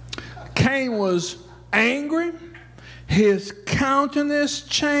 Cain was angry. His countenance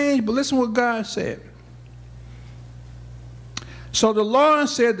changed. But listen what God said. So the Lord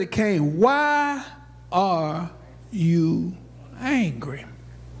said to Cain, why are you angry?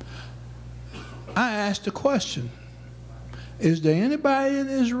 I asked the question, is there anybody in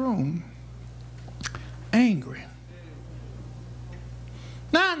this room angry?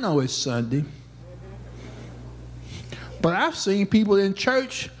 Now I know it's Sunday, but I've seen people in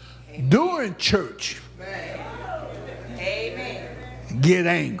church during church get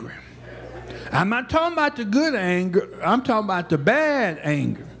angry. I'm not talking about the good anger, I'm talking about the bad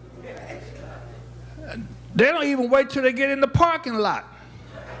anger. They don't even wait till they get in the parking lot.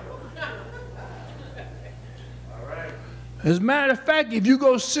 As a matter of fact, if you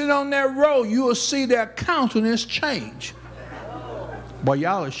go sit on that road, you will see their countenance change. Boy,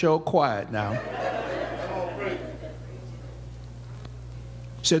 y'all are so quiet now.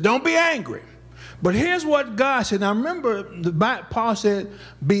 Said, don't be angry. But here's what God said. Now remember, Paul said,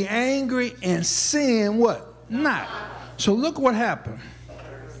 be angry and sin what? Not. So look what happened.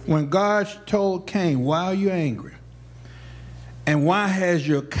 When God told Cain, why are you angry? And why has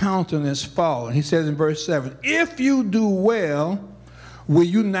your countenance fallen? He says in verse 7, if you do well, will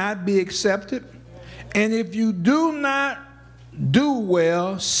you not be accepted? And if you do not do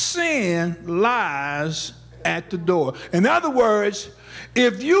well, sin lies at the door. In other words,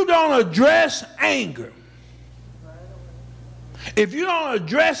 if you don't address anger, if you don't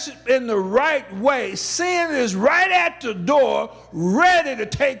address it in the right way, sin is right at the door, ready to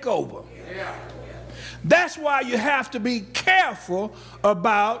take over. That's why you have to be careful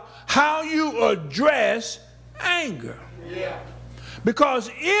about how you address anger.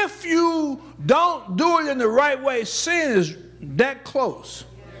 Because if you don't do it in the right way, sin is that close.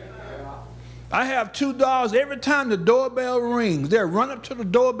 I have two dogs. Every time the doorbell rings, they'll run up to the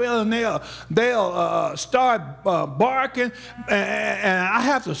doorbell and they'll start barking, and I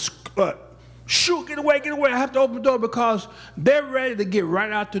have to shoot, get away. I have to open the door because they're ready to get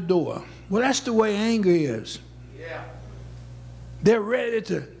right out the door. Well, that's the way anger is. They're ready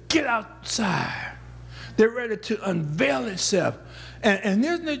to get outside. They're ready to unveil itself. And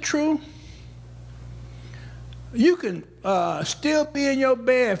isn't it true? You can still be in your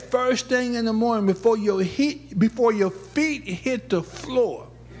bed first thing in the morning before your feet hit the floor.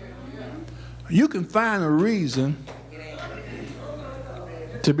 You can find a reason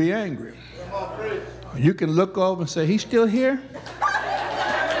to be angry. You can look over and say, he's still here?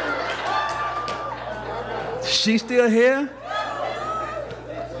 She's still here?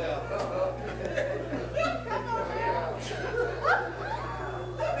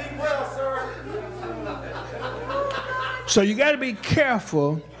 So you got to be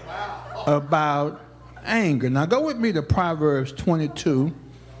careful about anger. Now go with me to Proverbs 22,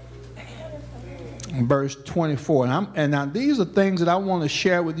 verse 24. And now these are things that I want to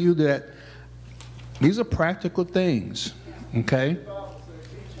share with you, that these are practical things, okay?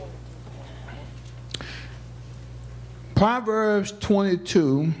 Proverbs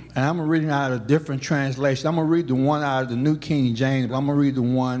 22, and I'm reading out of a different translation. I'm going to read the one out of the New King James, but I'm going to read the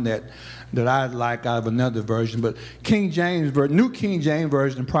one that I like out of another version. But New King James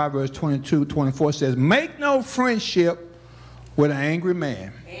Version, Proverbs 22:24 says, make no friendship with an angry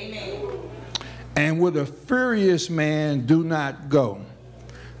man. Amen. And with a furious man do not go.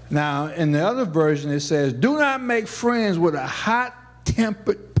 Now, in the other version it says, do not make friends with a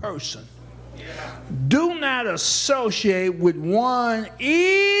hot-tempered person. Do not associate with one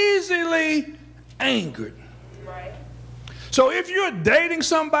easily angered. Right. So if you're dating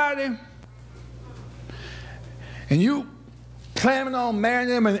somebody and you planning on marrying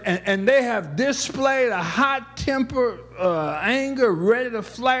them and they have displayed a hot temper, anger ready to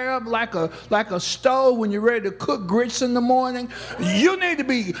flare up like a stove when you're ready to cook grits in the morning, you need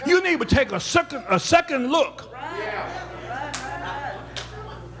to take a second look.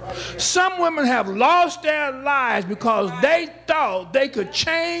 Some women have lost their lives because they thought they could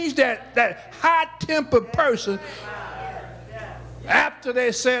change that hot-tempered person after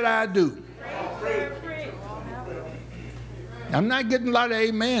they said I do. I'm not getting a lot of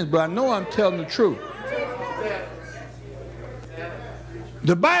amens, but I know I'm telling the truth.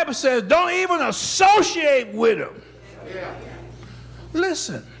 The Bible says don't even associate with them.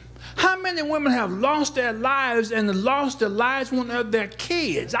 Listen, How many women have lost their lives and lost their lives one of their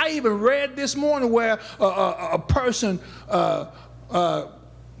kids? I even read this morning where a person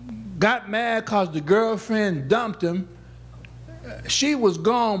got mad because the girlfriend dumped him. She was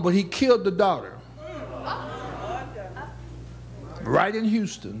gone, but he killed the daughter. Right in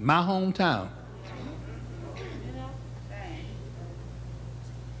Houston, my hometown.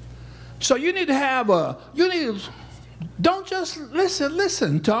 So you need to have don't just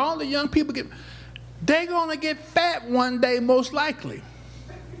listen to all the young people. They're going to get fat one day, most likely.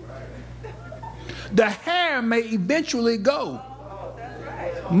 The hair may eventually go,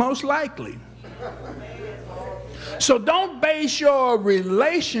 most likely. So don't base your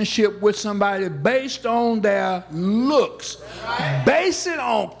relationship with somebody based on their looks. Base it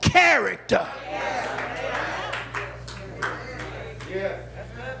on character.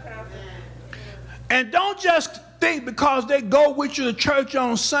 And don't just think because they go with you to church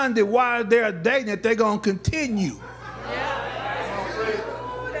on Sunday while they're dating that they're going to continue.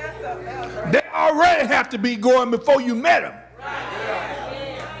 They already have to be going before you met them.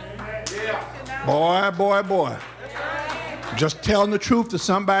 Boy. Just telling the truth to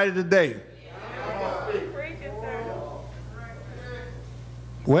somebody today.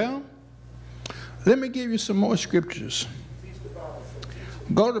 Well, let me give you some more scriptures.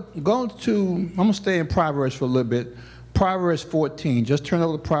 Go to, I'm going to stay in Proverbs for a little bit. Proverbs 14. Just turn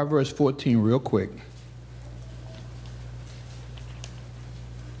over to Proverbs 14 real quick.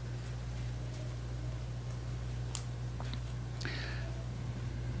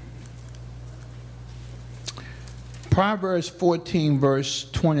 Proverbs 14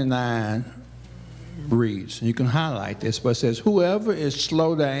 verse 29 reads, and you can highlight this, but it says, whoever is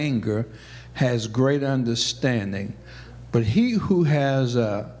slow to anger has great understanding, but he who has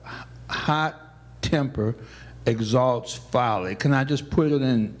a hot temper exalts folly. Can I just put it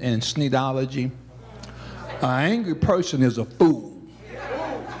in Sneedology? An angry person is a fool.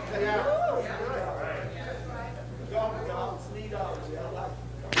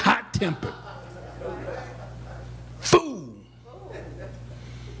 Hot temper. Fool.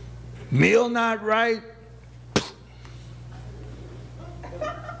 Meal not right.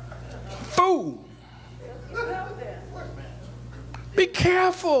 Fool. Be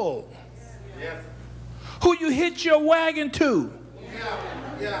careful. Who you hitch your wagon to.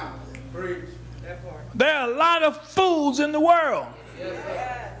 There are a lot of fools in the world.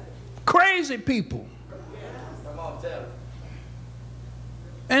 Crazy people.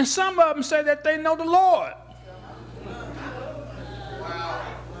 And some of them say that they know the Lord.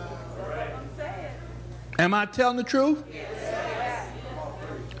 Am I telling the truth?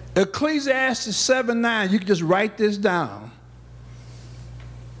 Ecclesiastes 7:9. You can just write this down.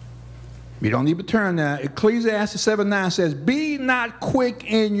 You don't need to turn now. Ecclesiastes 7:9 says, be not quick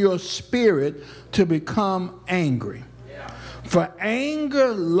in your spirit to become angry. For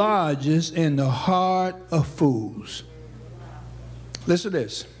anger lodges in the heart of fools. Listen to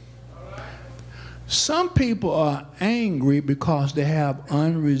this. Some people are angry because they have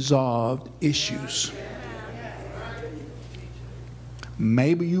unresolved issues.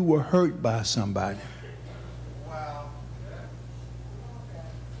 Maybe you were hurt by somebody.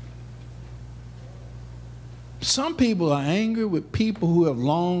 Some people are angry with people who have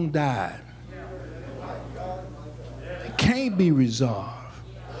long died. It can't be resolved.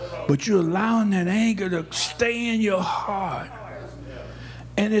 But you're allowing that anger to stay in your heart.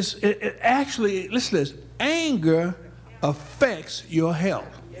 And it actually, listen to this, anger affects your health.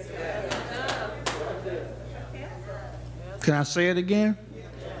 Can I say it again?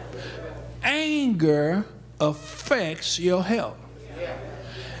 Anger affects your health.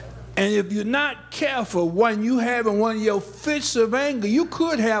 And if you're not careful, when you having one of your fits of anger, you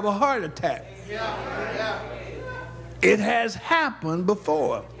could have a heart attack. It has happened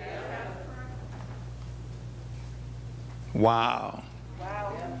before. Wow.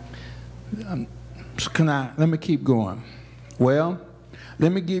 Let me keep going. Well,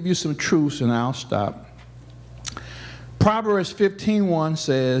 let me give you some truths and I'll stop. Proverbs 15:1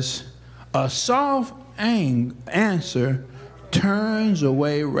 says, a soft answer turns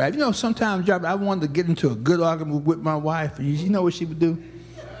away wrath. You know, sometimes I wanted to get into a good argument with my wife, and you know what she would do?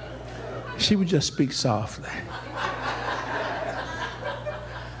 She would just speak softly.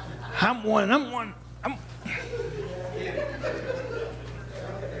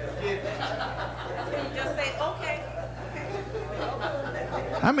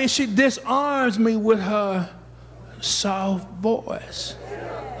 I mean, she disarms me with her soft voice.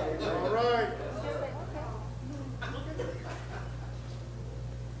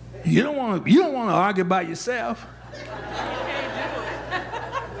 You don't want to argue by yourself.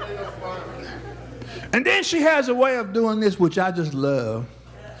 And then she has a way of doing this, which I just love.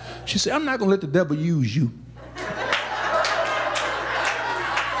 She said, I'm not going to let the devil use you.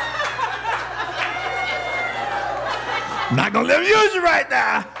 I'm not going to let him use you right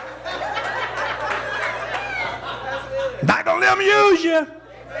now. Not going to let him use you.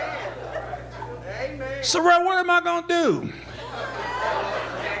 So, what am I going to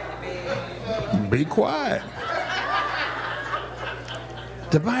do? Be quiet.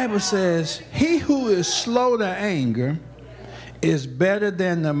 The Bible says, he who is slow to anger is better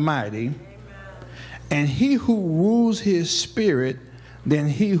than the mighty, and he who rules his spirit than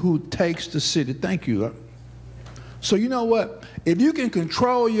he who takes the city. Thank you. So you know what? If you can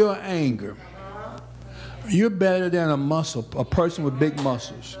control your anger, you're better than a person with big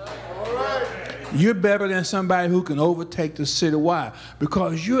muscles. You're better than somebody who can overtake the city. Why?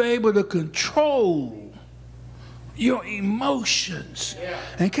 Because you're able to control your emotions.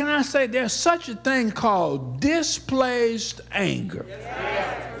 And can I say there's such a thing called displaced anger.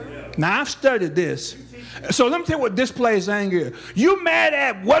 Now I've studied this. So let me tell you what displaced anger is. You mad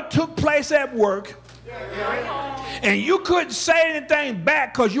at what took place at work, and you couldn't say anything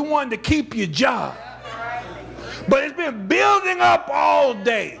back because you wanted to keep your job. But it's been building up all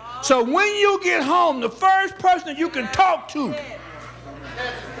day. So when you get home, the first person that you can talk to,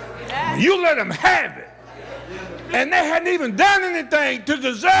 you let them have it. And they hadn't even done anything to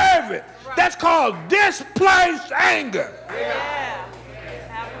deserve it. That's called displaced anger.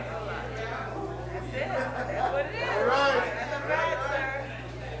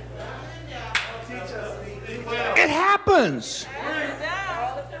 It happens.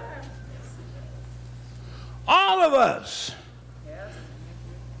 All of us.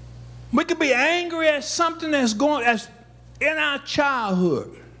 We could be angry at something that's in our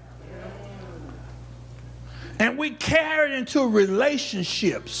childhood. And we carry it into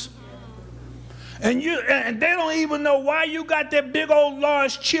relationships. And they don't even know why you got that big old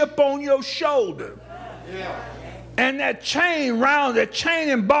large chip on your shoulder. And that chain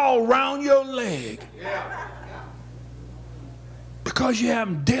and ball around your leg. Because you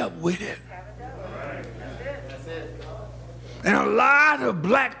haven't dealt with it. And a lot of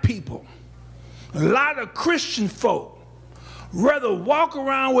black people, a lot of Christian folk, rather walk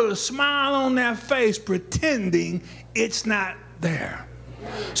around with a smile on their face pretending it's not there.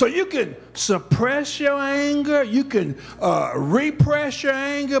 So you can suppress your anger, you can repress your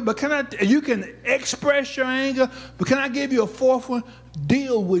anger, but you can express your anger, but can I give you a fourth one?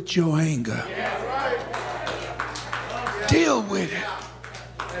 Deal with your anger. Deal with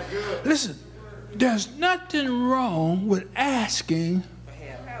it. Listen, there's nothing wrong with asking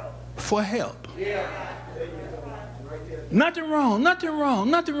for help. Nothing wrong, nothing wrong,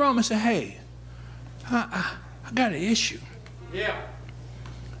 nothing wrong. I say, hey, I got an issue.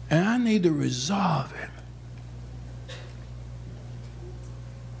 And I need to resolve it.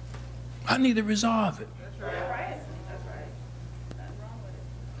 I need to resolve it.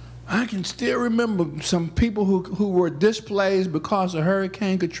 I can still remember some people who were displaced because of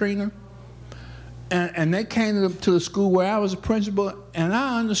Hurricane Katrina. And they came to the school where I was a principal, and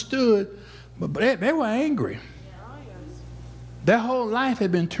I understood, but they were angry. Their whole life had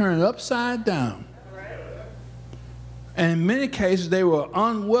been turned upside down. And in many cases, they were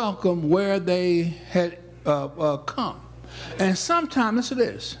unwelcome where they had come. And sometimes, listen to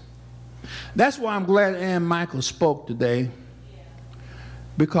this. That's why I'm glad Ann Michael spoke today.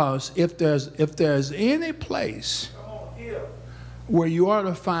 Because if there's any place where you ought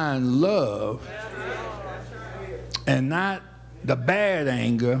to find love and not the bad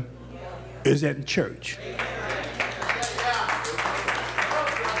anger, is at the church.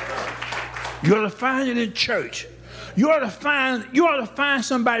 You ought to find it in church. You ought to find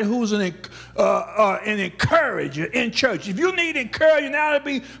somebody who's an encourager in church. If you need encouragement, there ought to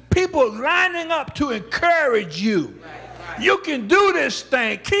be people lining up to encourage you. You can do this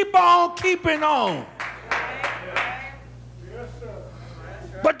thing. Keep on keeping on.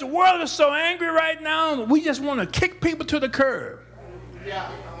 But the world is so angry right now, we just want to kick people to the curb.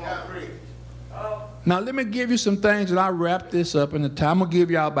 Now, let me give you some things, and I'll wrap this up in the time. I'm going to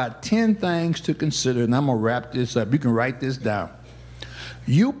give y'all about 10 things to consider, and I'm going to wrap this up. You can write this down.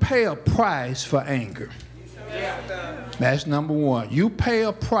 You pay a price for anger. That's number one. You pay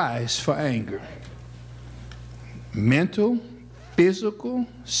a price for anger. Mental, physical,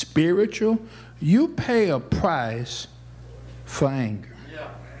 spiritual. You pay a price for anger.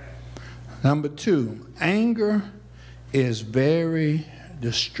 Number two, anger is very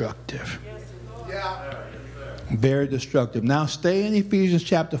destructive. Very destructive. Now stay in Ephesians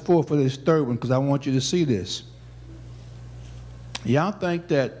chapter 4 for this third one, because I want you to see this. Y'all think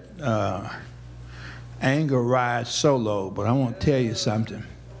that Anger rides solo, but I want to tell you something.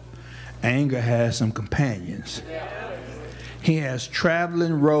 Anger has some companions. He has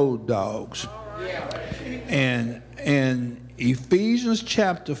traveling road dogs. And in Ephesians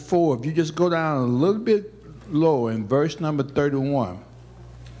chapter 4, if you just go down a little bit lower in verse number 31,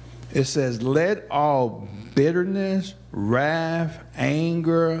 it says, let all bitterness, wrath,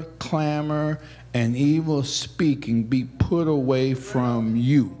 anger, clamor, and evil speaking be put away from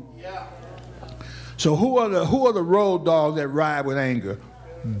you. So who are the road dogs that ride with anger?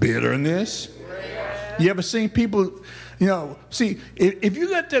 Bitterness. You ever seen people, see, if you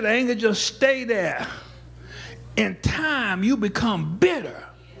let that anger just stay there, in time you become bitter.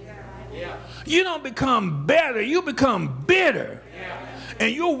 You don't become better, you become bitter.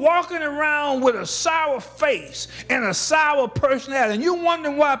 And you're walking around with a sour face and a sour personality, and you're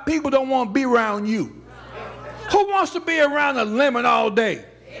wondering why people don't want to be around you. Who wants to be around a lemon all day?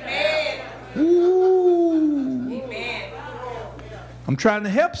 Amen. Ooh. Amen. I'm trying to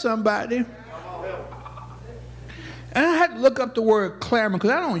help somebody. And I had to look up the word clamor because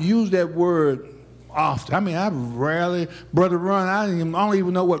I don't use that word often. I mean, I rarely, Brother Ron, I don't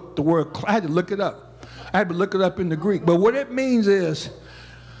even know what the word, I had to look it up. I had to look it up in the Greek. But what it means is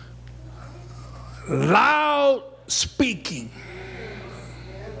loud speaking.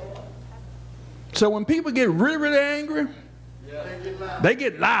 So when people get really, really angry, they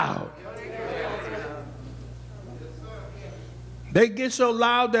get loud. They get so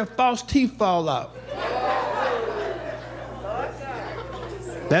loud their false teeth fall out.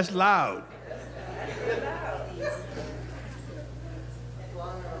 That's loud.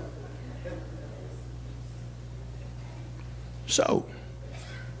 So,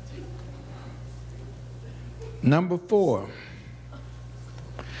 number 4,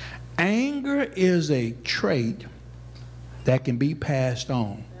 anger is a trait that can be passed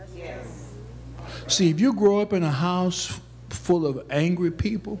on. See, if you grow up in a house full of angry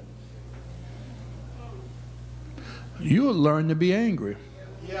people, you'll learn to be angry.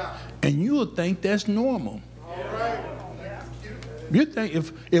 And you'll think that's normal. You think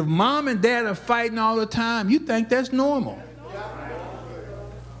if mom and dad are fighting all the time, you think that's normal.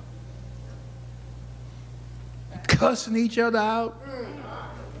 Cussing each other out.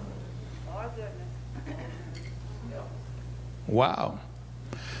 Wow.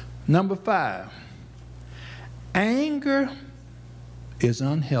 Number 5, anger is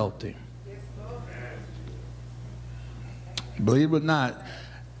unhealthy. Believe it or not,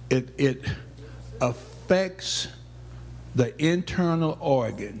 it affects the internal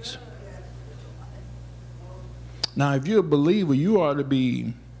organs. Now, if you're a believer, you ought to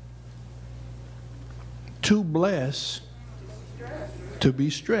be too blessed to be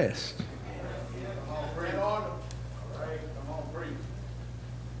stressed.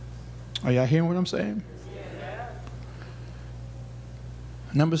 Are y'all hearing what I'm saying?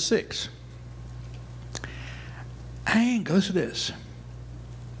 Number 6, anger. Listen to this.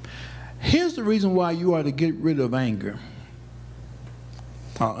 Here's the reason why you ought to get rid of anger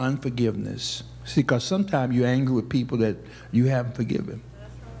or unforgiveness. See, because sometimes you're angry with people that you haven't forgiven.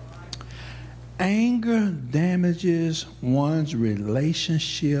 Anger damages one's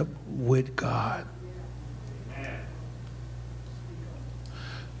relationship with God.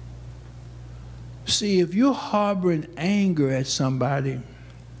 See, if you're harboring anger at somebody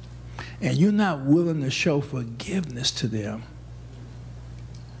and you're not willing to show forgiveness to them,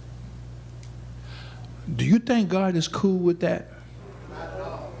 do you think God is cool with that?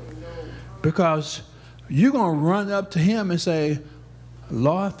 Because you're going to run up to him and say,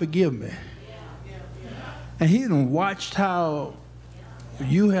 Lord, forgive me. And he done watched how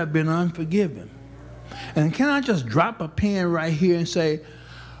you have been unforgiven. And can I just drop a pen right here and say,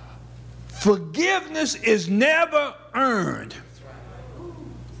 forgiveness is never earned.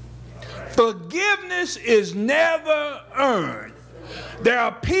 Forgiveness is never earned. There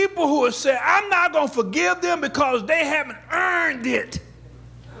are people who have said, I'm not going to forgive them because they haven't earned it.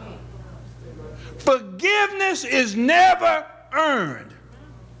 Forgiveness is never earned.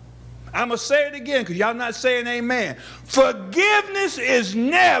 I'm going to say it again because y'all not saying amen. Forgiveness is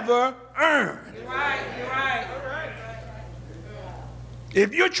never earned. You're right, you're right.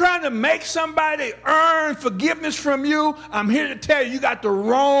 If you're trying to make somebody earn forgiveness from you, I'm here to tell you, you got the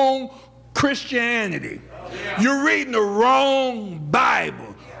wrong Christianity. You're reading the wrong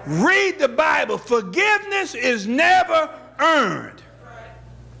Bible. Read the Bible. Forgiveness is never earned.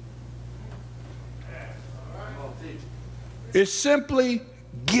 It's simply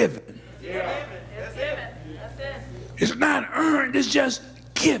given. It's not earned, it's just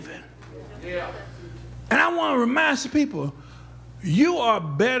given. And I want to remind some people, you are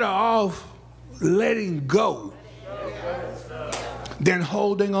better off letting go than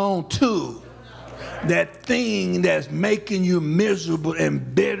holding on to that thing that's making you miserable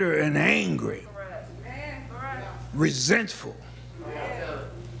and bitter and angry, resentful.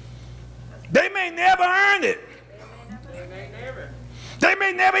 They may never earn it. They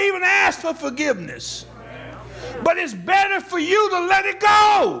may never even ask for forgiveness. But it's better for you to let it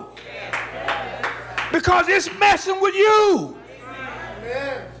go, because it's messing with you.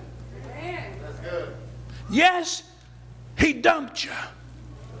 Yes, he dumped you.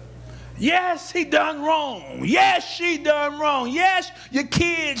 Yes, he done wrong. Yes, she done wrong. Yes, your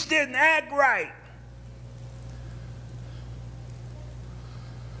kids didn't act right.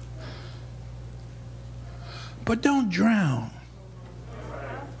 But don't drown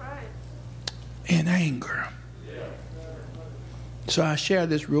in anger. So I share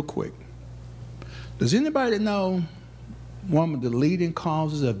this real quick. Does anybody know one of the leading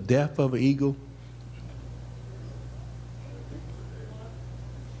causes of death of an eagle?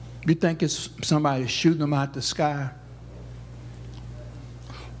 You think it's somebody shooting them out the sky?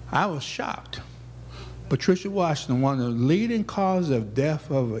 I was shocked. Patricia Washington, one of the leading causes of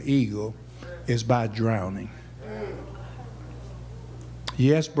death of an eagle is by drowning.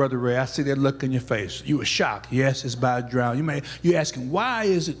 Yes, Brother Ray, I see that look in your face. You were shocked. Yes, it's by drowning. You're asking, why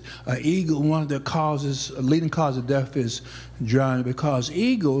is it an eagle, one of the causes, a leading cause of death is drowning? Because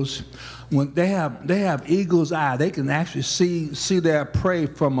eagles, when they have eagle's eye, they can actually see their prey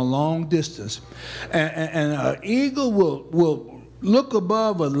from a long distance. And an eagle will look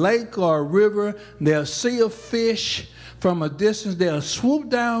above a lake or a river. They'll see a fish from a distance. They'll swoop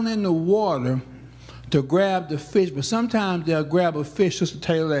down in the water to grab the fish, but sometimes they'll grab a fish, Sister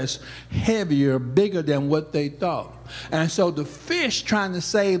Taylor, that's heavier, bigger than what they thought. And so the fish trying to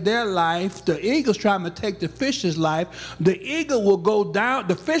save their life, the eagle's trying to take the fish's life, the eagle will go down,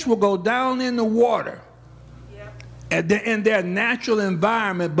 the fish will go down in the water in their natural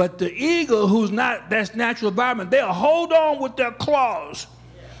environment, but the eagle, who's not that's natural environment, they'll hold on with their claws,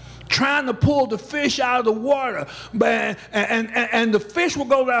 trying to pull the fish out of the water, and the fish will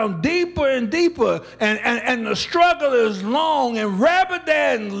go down deeper and deeper, and the struggle is long, and rather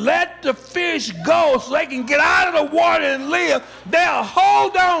than let the fish go so they can get out of the water and live, they'll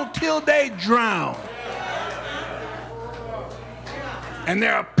hold on till they drown. And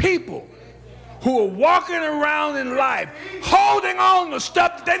there are people who are walking around in life holding on to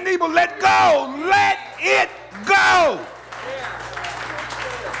stuff that they need to let go. Let it go.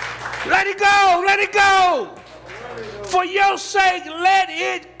 Let it go, let it go. For your sake, let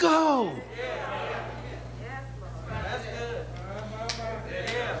it go.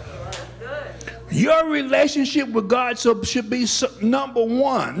 Your relationship with God should be number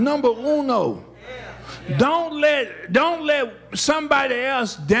one, number uno. Don't let somebody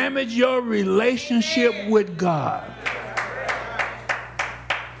else damage your relationship with God.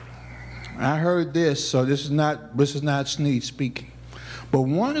 I heard this, so this is not Sneed speaking. But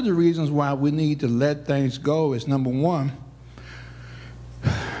one of the reasons why we need to let things go is, number one,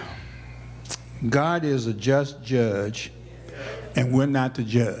 God is a just judge, and we're not the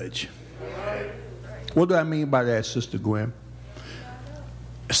judge. What do I mean by that, Sister Gwen?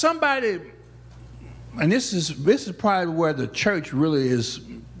 Somebody, and this is probably where the church really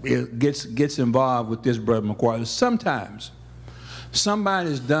gets involved with this, Brother McQuarrie. Sometimes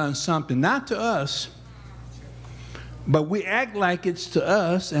somebody's done something, not to us, but we act like it's to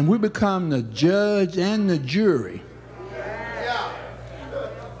us, and we become the judge and the jury.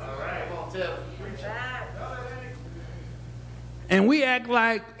 And we act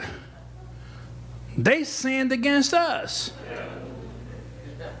like they sinned against us.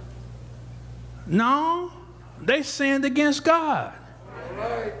 No, they sinned against God.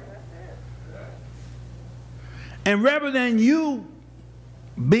 And rather than you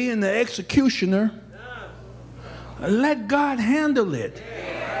being the executioner, let God handle it.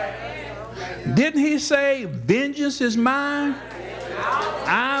 Didn't he say, vengeance is mine?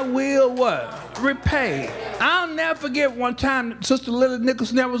 I will what? Repay. I'll never forget one time, Sister Lily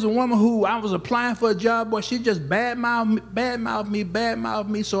Nicholson, there was a woman who I was applying for a job, but she just badmouthed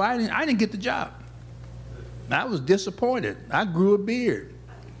me, so I didn't get the job. I was disappointed. I grew a beard.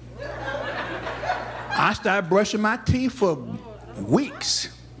 I started brushing my teeth for weeks.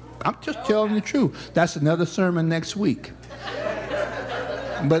 I'm just telling the truth. That's another sermon next week.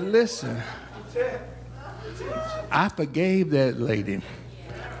 But listen, I forgave that lady.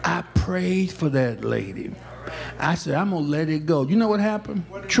 I prayed for that lady. I said, I'm going to let it go. You know what happened?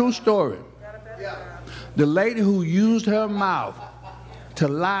 True story. The lady who used her mouth to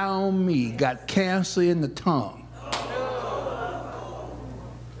lie on me got cancer in the tongue.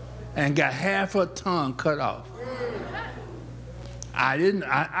 and got half her tongue cut off. I didn't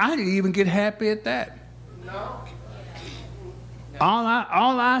even get happy at that.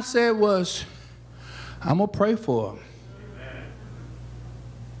 All I said was, I'm going to pray for her.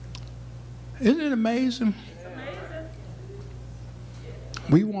 Isn't it amazing?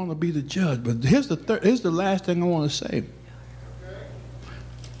 We want to be the judge, but here's the last thing I want to say.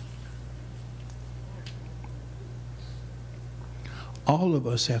 All of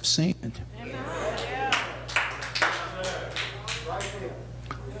us have sinned.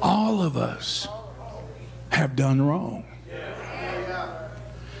 All of us have done wrong.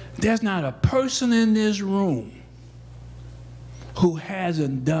 There's not a person in this room who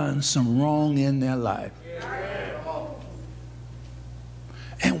hasn't done some wrong in their life.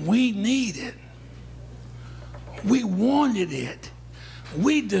 And we need it. We wanted it.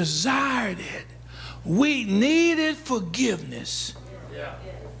 We desired it. We needed forgiveness.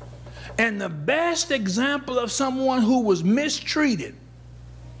 And the best example of someone who was mistreated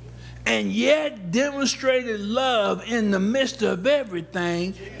and yet demonstrated love in the midst of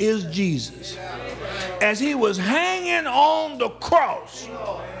everything is Jesus. As he was hanging on the cross,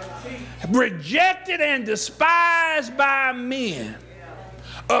 rejected and despised by men,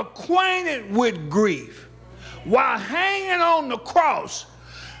 acquainted with grief, while hanging on the cross,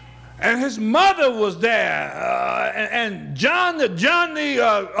 and his mother was there, and John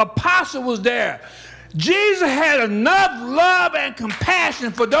the apostle was there. Jesus had enough love and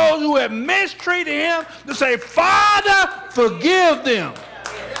compassion for those who had mistreated him to say, Father, forgive them.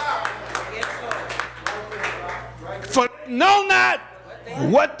 For they know not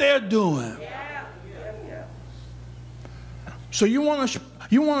what they're doing. So you want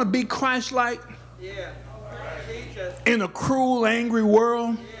to be Christ-like in a cruel, angry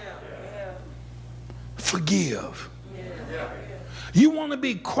world? Forgive. You want to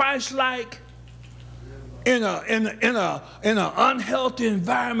be Christ-like in an unhealthy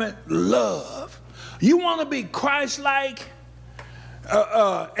environment? Love. You want to be Christ-like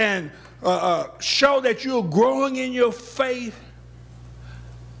and show that you're growing in your faith?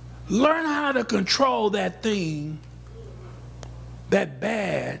 Learn how to control that thing, that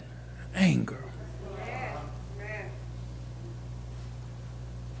bad anger.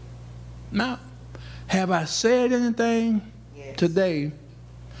 Now, have I said anything today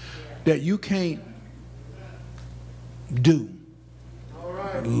that you can't do?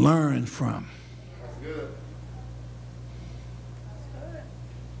 Learn from.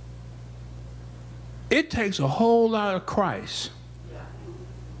 It takes a whole lot of Christ,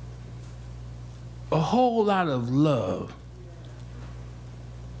 a whole lot of love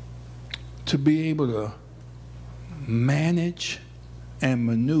to be able to manage and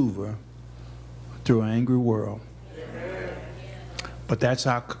maneuver through an angry world. But that's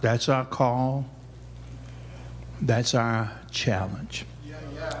our call. That's our challenge.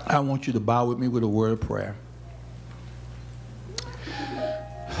 I want you to bow with me with a word of prayer.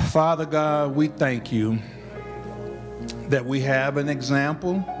 Father God, we thank you that we have an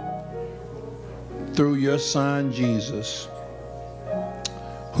example through your son Jesus,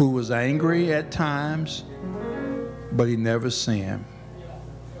 who was angry at times, but he never sinned.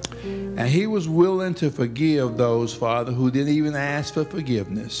 And he was willing to forgive those, Father, who didn't even ask for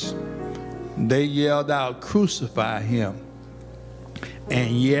forgiveness. They yelled out, crucify him.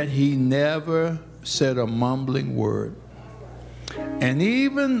 And yet he never said a mumbling word. And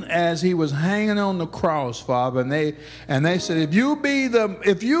even as he was hanging on the cross, Father, and they said, if you be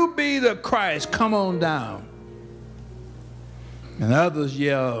the Christ, come on down. And others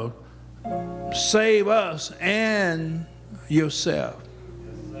yelled, save us and yourself.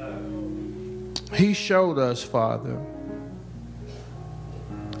 He showed us, Father,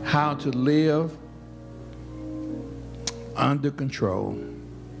 how to live under control.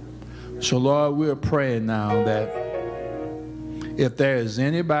 So, Lord, we're praying now that if there is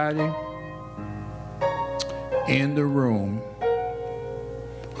anybody in the room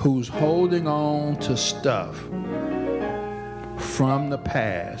who's holding on to stuff from the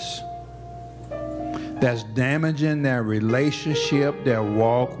past that's damaging their relationship, their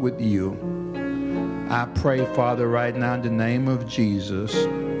walk with you, I pray, Father, right now in the name of Jesus,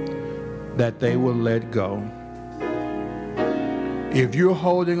 that they will let go. If you're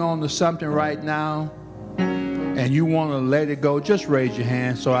holding on to something right now and you want to let it go, just raise your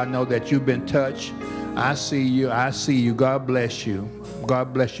hand so I know that you've been touched. I see you. I see you. God bless you.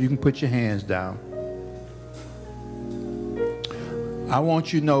 God bless you. You can put your hands down. I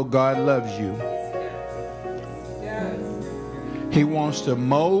want you to know God loves you. He wants to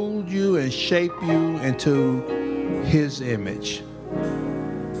mold you and shape you into his image.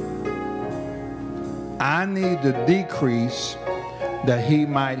 I need to decrease that he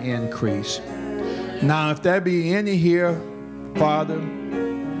might increase. Now, if there be any here, Father,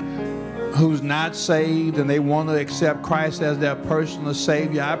 who's not saved and they want to accept Christ as their personal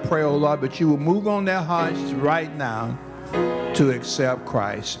Savior, I pray, oh Lord, that you will move on their hearts right now to accept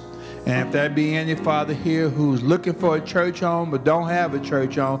Christ. And if there be any, Father, here who's looking for a church home but don't have a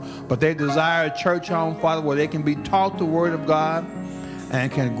church home, but they desire a church home, Father, where they can be taught the Word of God and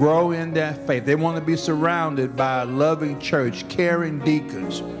can grow in their faith. They want to be surrounded by a loving church, caring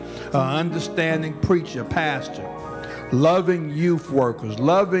deacons, an understanding preacher, pastor, loving youth workers,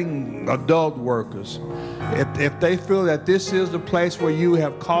 loving adult workers. If they feel that this is the place where you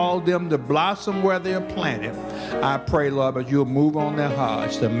have called them to blossom where they're planted, I pray, Lord, that you'll move on their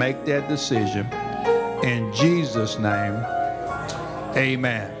hearts to make that decision. In Jesus' name,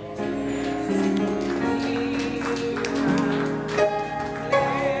 amen.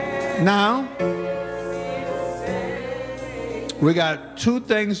 Now, we got 2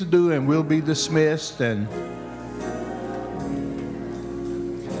 things to do and we'll be dismissed, and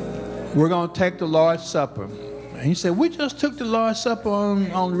we're going to take the Lord's Supper. And you say, we just took the Lord's Supper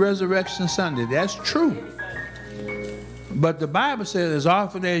on Resurrection Sunday. That's true. But the Bible says, as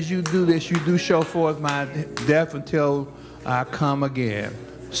often as you do this, you do show forth my death until I come again.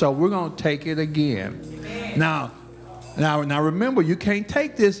 So we're going to take it again. Now remember, you can't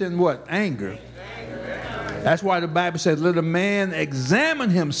take this in what? Anger. That's why the Bible says, let a man examine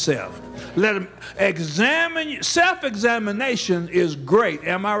himself. Let him examine. Self-examination is great.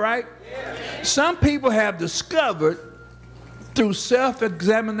 Am I right? Some people have discovered through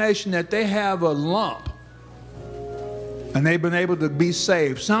self-examination that they have a lump and they've been able to be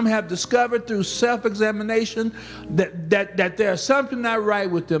saved. Some have discovered through self-examination that there's something not right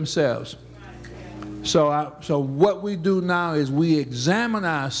with themselves. So what we do now is we examine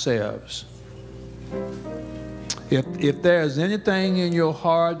ourselves. If there's anything in your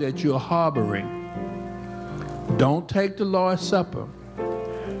heart that you're harboring, don't take the Lord's Supper.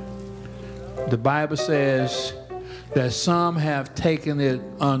 The Bible says that some have taken it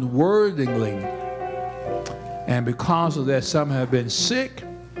unworthily, and because of that, some have been sick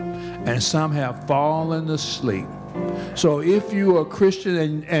and some have fallen asleep. So if you are a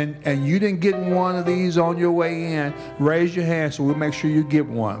Christian and you didn't get one of these on your way in, raise your hand so we'll make sure you get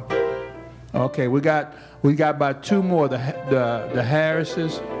one. Okay, we got about 2 more. The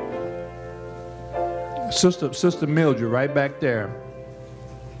Harrises, Sister Mildred, right back there.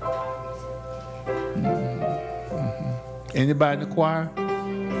 Anybody in the choir?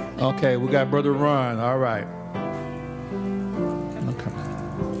 Okay, we got Brother Ron. All right. Okay.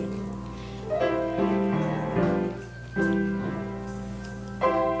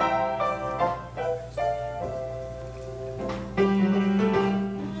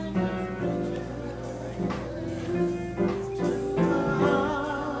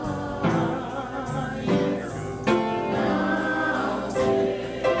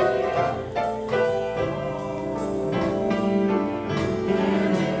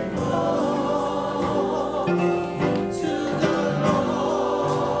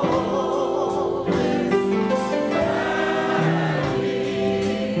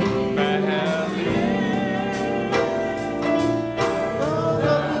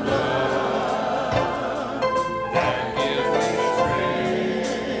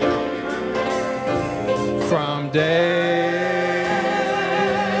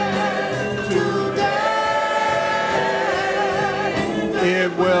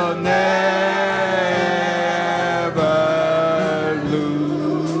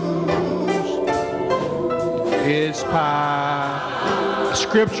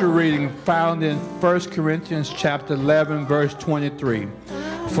 Scripture reading found in 1 Corinthians chapter 11, verse 23.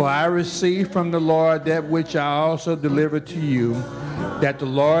 For I received from the Lord that which I also delivered to you, that the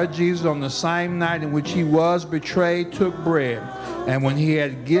Lord Jesus on the same night in which he was betrayed took bread. And when he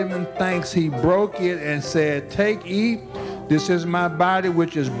had given thanks, he broke it and said, take, eat, this is my body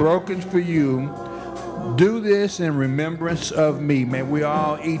which is broken for you. Do this in remembrance of me. May we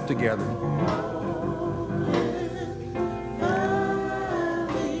all eat together.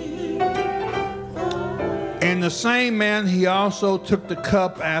 In the same manner, he also took the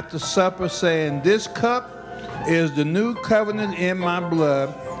cup after supper, saying, this cup is the new covenant in my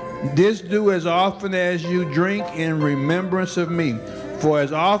blood. This do as often as you drink in remembrance of me. For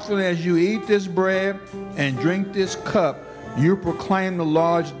as often as you eat this bread and drink this cup, you proclaim the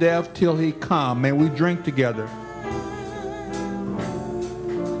Lord's death till he come. May we drink together.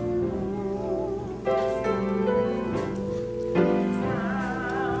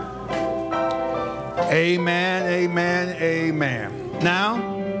 Amen, amen, amen. Now,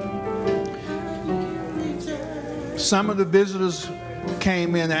 Some of the visitors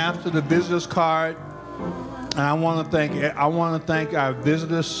came in after the visitors card. And I want to thank our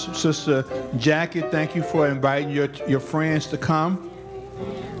visitors, Sister Jackie. Thank you for inviting your friends to come.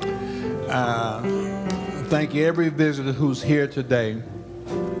 Thank you every visitor who's here today.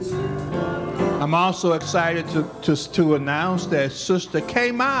 I'm also excited to announce that Sister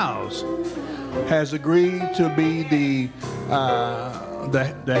K. Miles has agreed to be the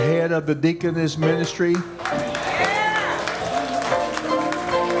head of the deaconess ministry.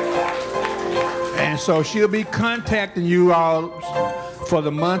 And so she'll be contacting you all for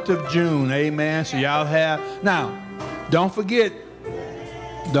the month of June. Amen. So y'all have, now, don't forget,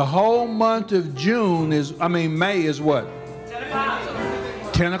 the whole month of May is what?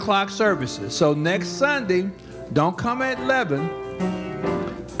 10 o'clock services. So next Sunday, don't come at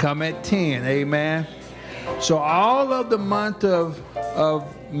 11, come at 10. Amen. So all of the month of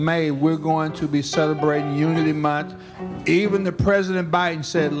May, we're going to be celebrating Unity Month. Even the President Biden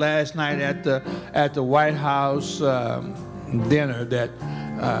said last night at the White House dinner that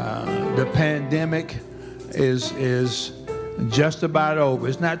the pandemic is just about over.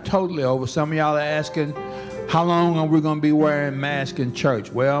 It's not totally over. Some of y'all are asking, how long are we going to be wearing masks in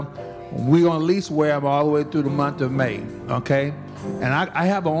church? Well, we're going to at least wear them all the way through the month of May, okay? And I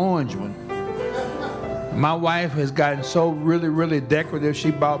have an orange one. My wife has gotten so really, really decorative,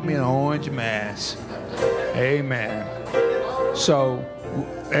 she bought me an orange mask. Amen. So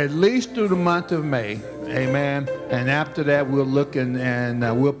at least through the month of May, amen. And after that, we'll look and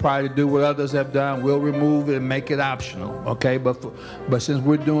we'll probably do what others have done. We'll remove it and make it optional, okay? But since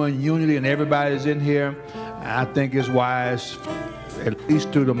we're doing unity and everybody's in here, I think it's wise at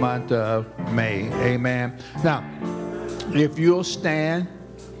least through the month of May, amen. Now, if you'll stand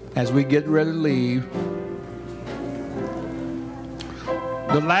as we get ready to leave.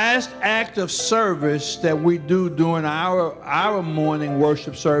 The last act of service that we do during our morning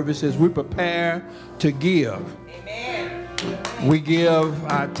worship service is we prepare to give. Amen. We give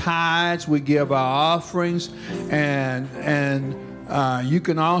our tithes, we give our offerings, and you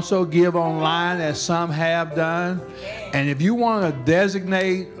can also give online, as some have done. And if you want to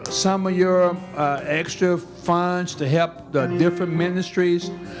designate some of your extra funds to help the different ministries,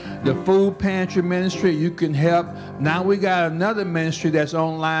 the food pantry ministry, you can help. Now we got another ministry that's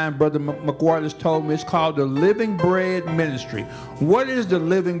online. Brother McWhorter told me it's called the Living Bread Ministry. What is the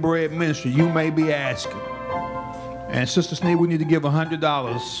Living Bread Ministry? You may be asking. And Sister Sneed, we need to give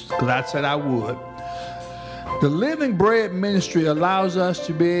 $100 because I said I would. The Living Bread Ministry allows us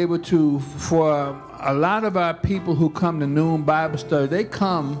to be able to, for a lot of our people who come to noon Bible study, they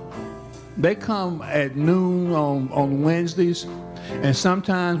come at noon on Wednesdays. And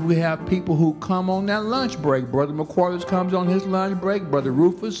sometimes we have people who come on that lunch break. Brother McWhorter comes on his lunch break. Brother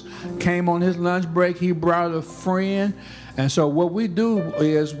Rufus came on his lunch break. He brought a friend. And so what we do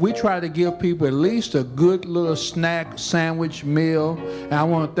is we try to give people at least a good little snack, sandwich, meal. And I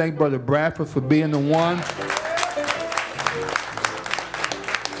want to thank Brother Bradford for being the one.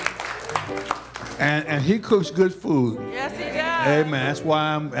 And he cooks good food. Yes, he does. Amen.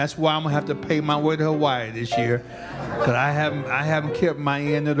 That's why I'm gonna have to pay my way to Hawaii this year, because I haven't kept my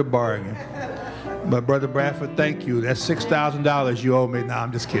end of the bargain. But Brother Bradford, thank you. That's $6,000 you owe me. No,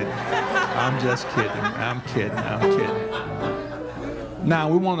 I'm just kidding. I'm just kidding. I'm kidding. Now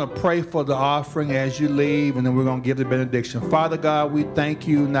we want to pray for the offering as you leave, and then we're gonna give the benediction. Father God, we thank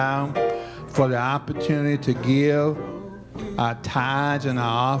you now for the opportunity to give our tithes and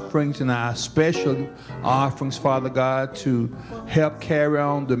our offerings and our special offerings, Father God, to help carry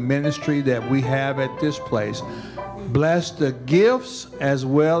on the ministry that we have at this place. Bless the gifts as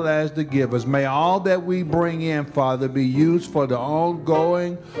well as the givers. May all that we bring in, Father, be used for the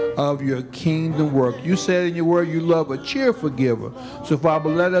ongoing of your kingdom work. You said in your word you love a cheerful giver. So, Father,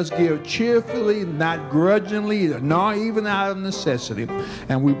 let us give cheerfully, not grudgingly, nor even out of necessity.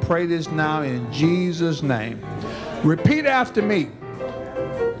 And we pray this now in Jesus' name. Repeat after me.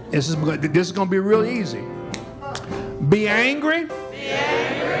 This is going to be real easy. Be angry,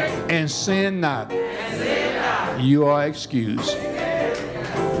 and sin not. You are excused.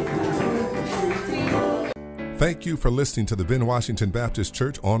 Thank you for listening to the Ben Washington Baptist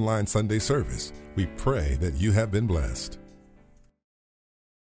Church online Sunday service. We pray that you have been blessed.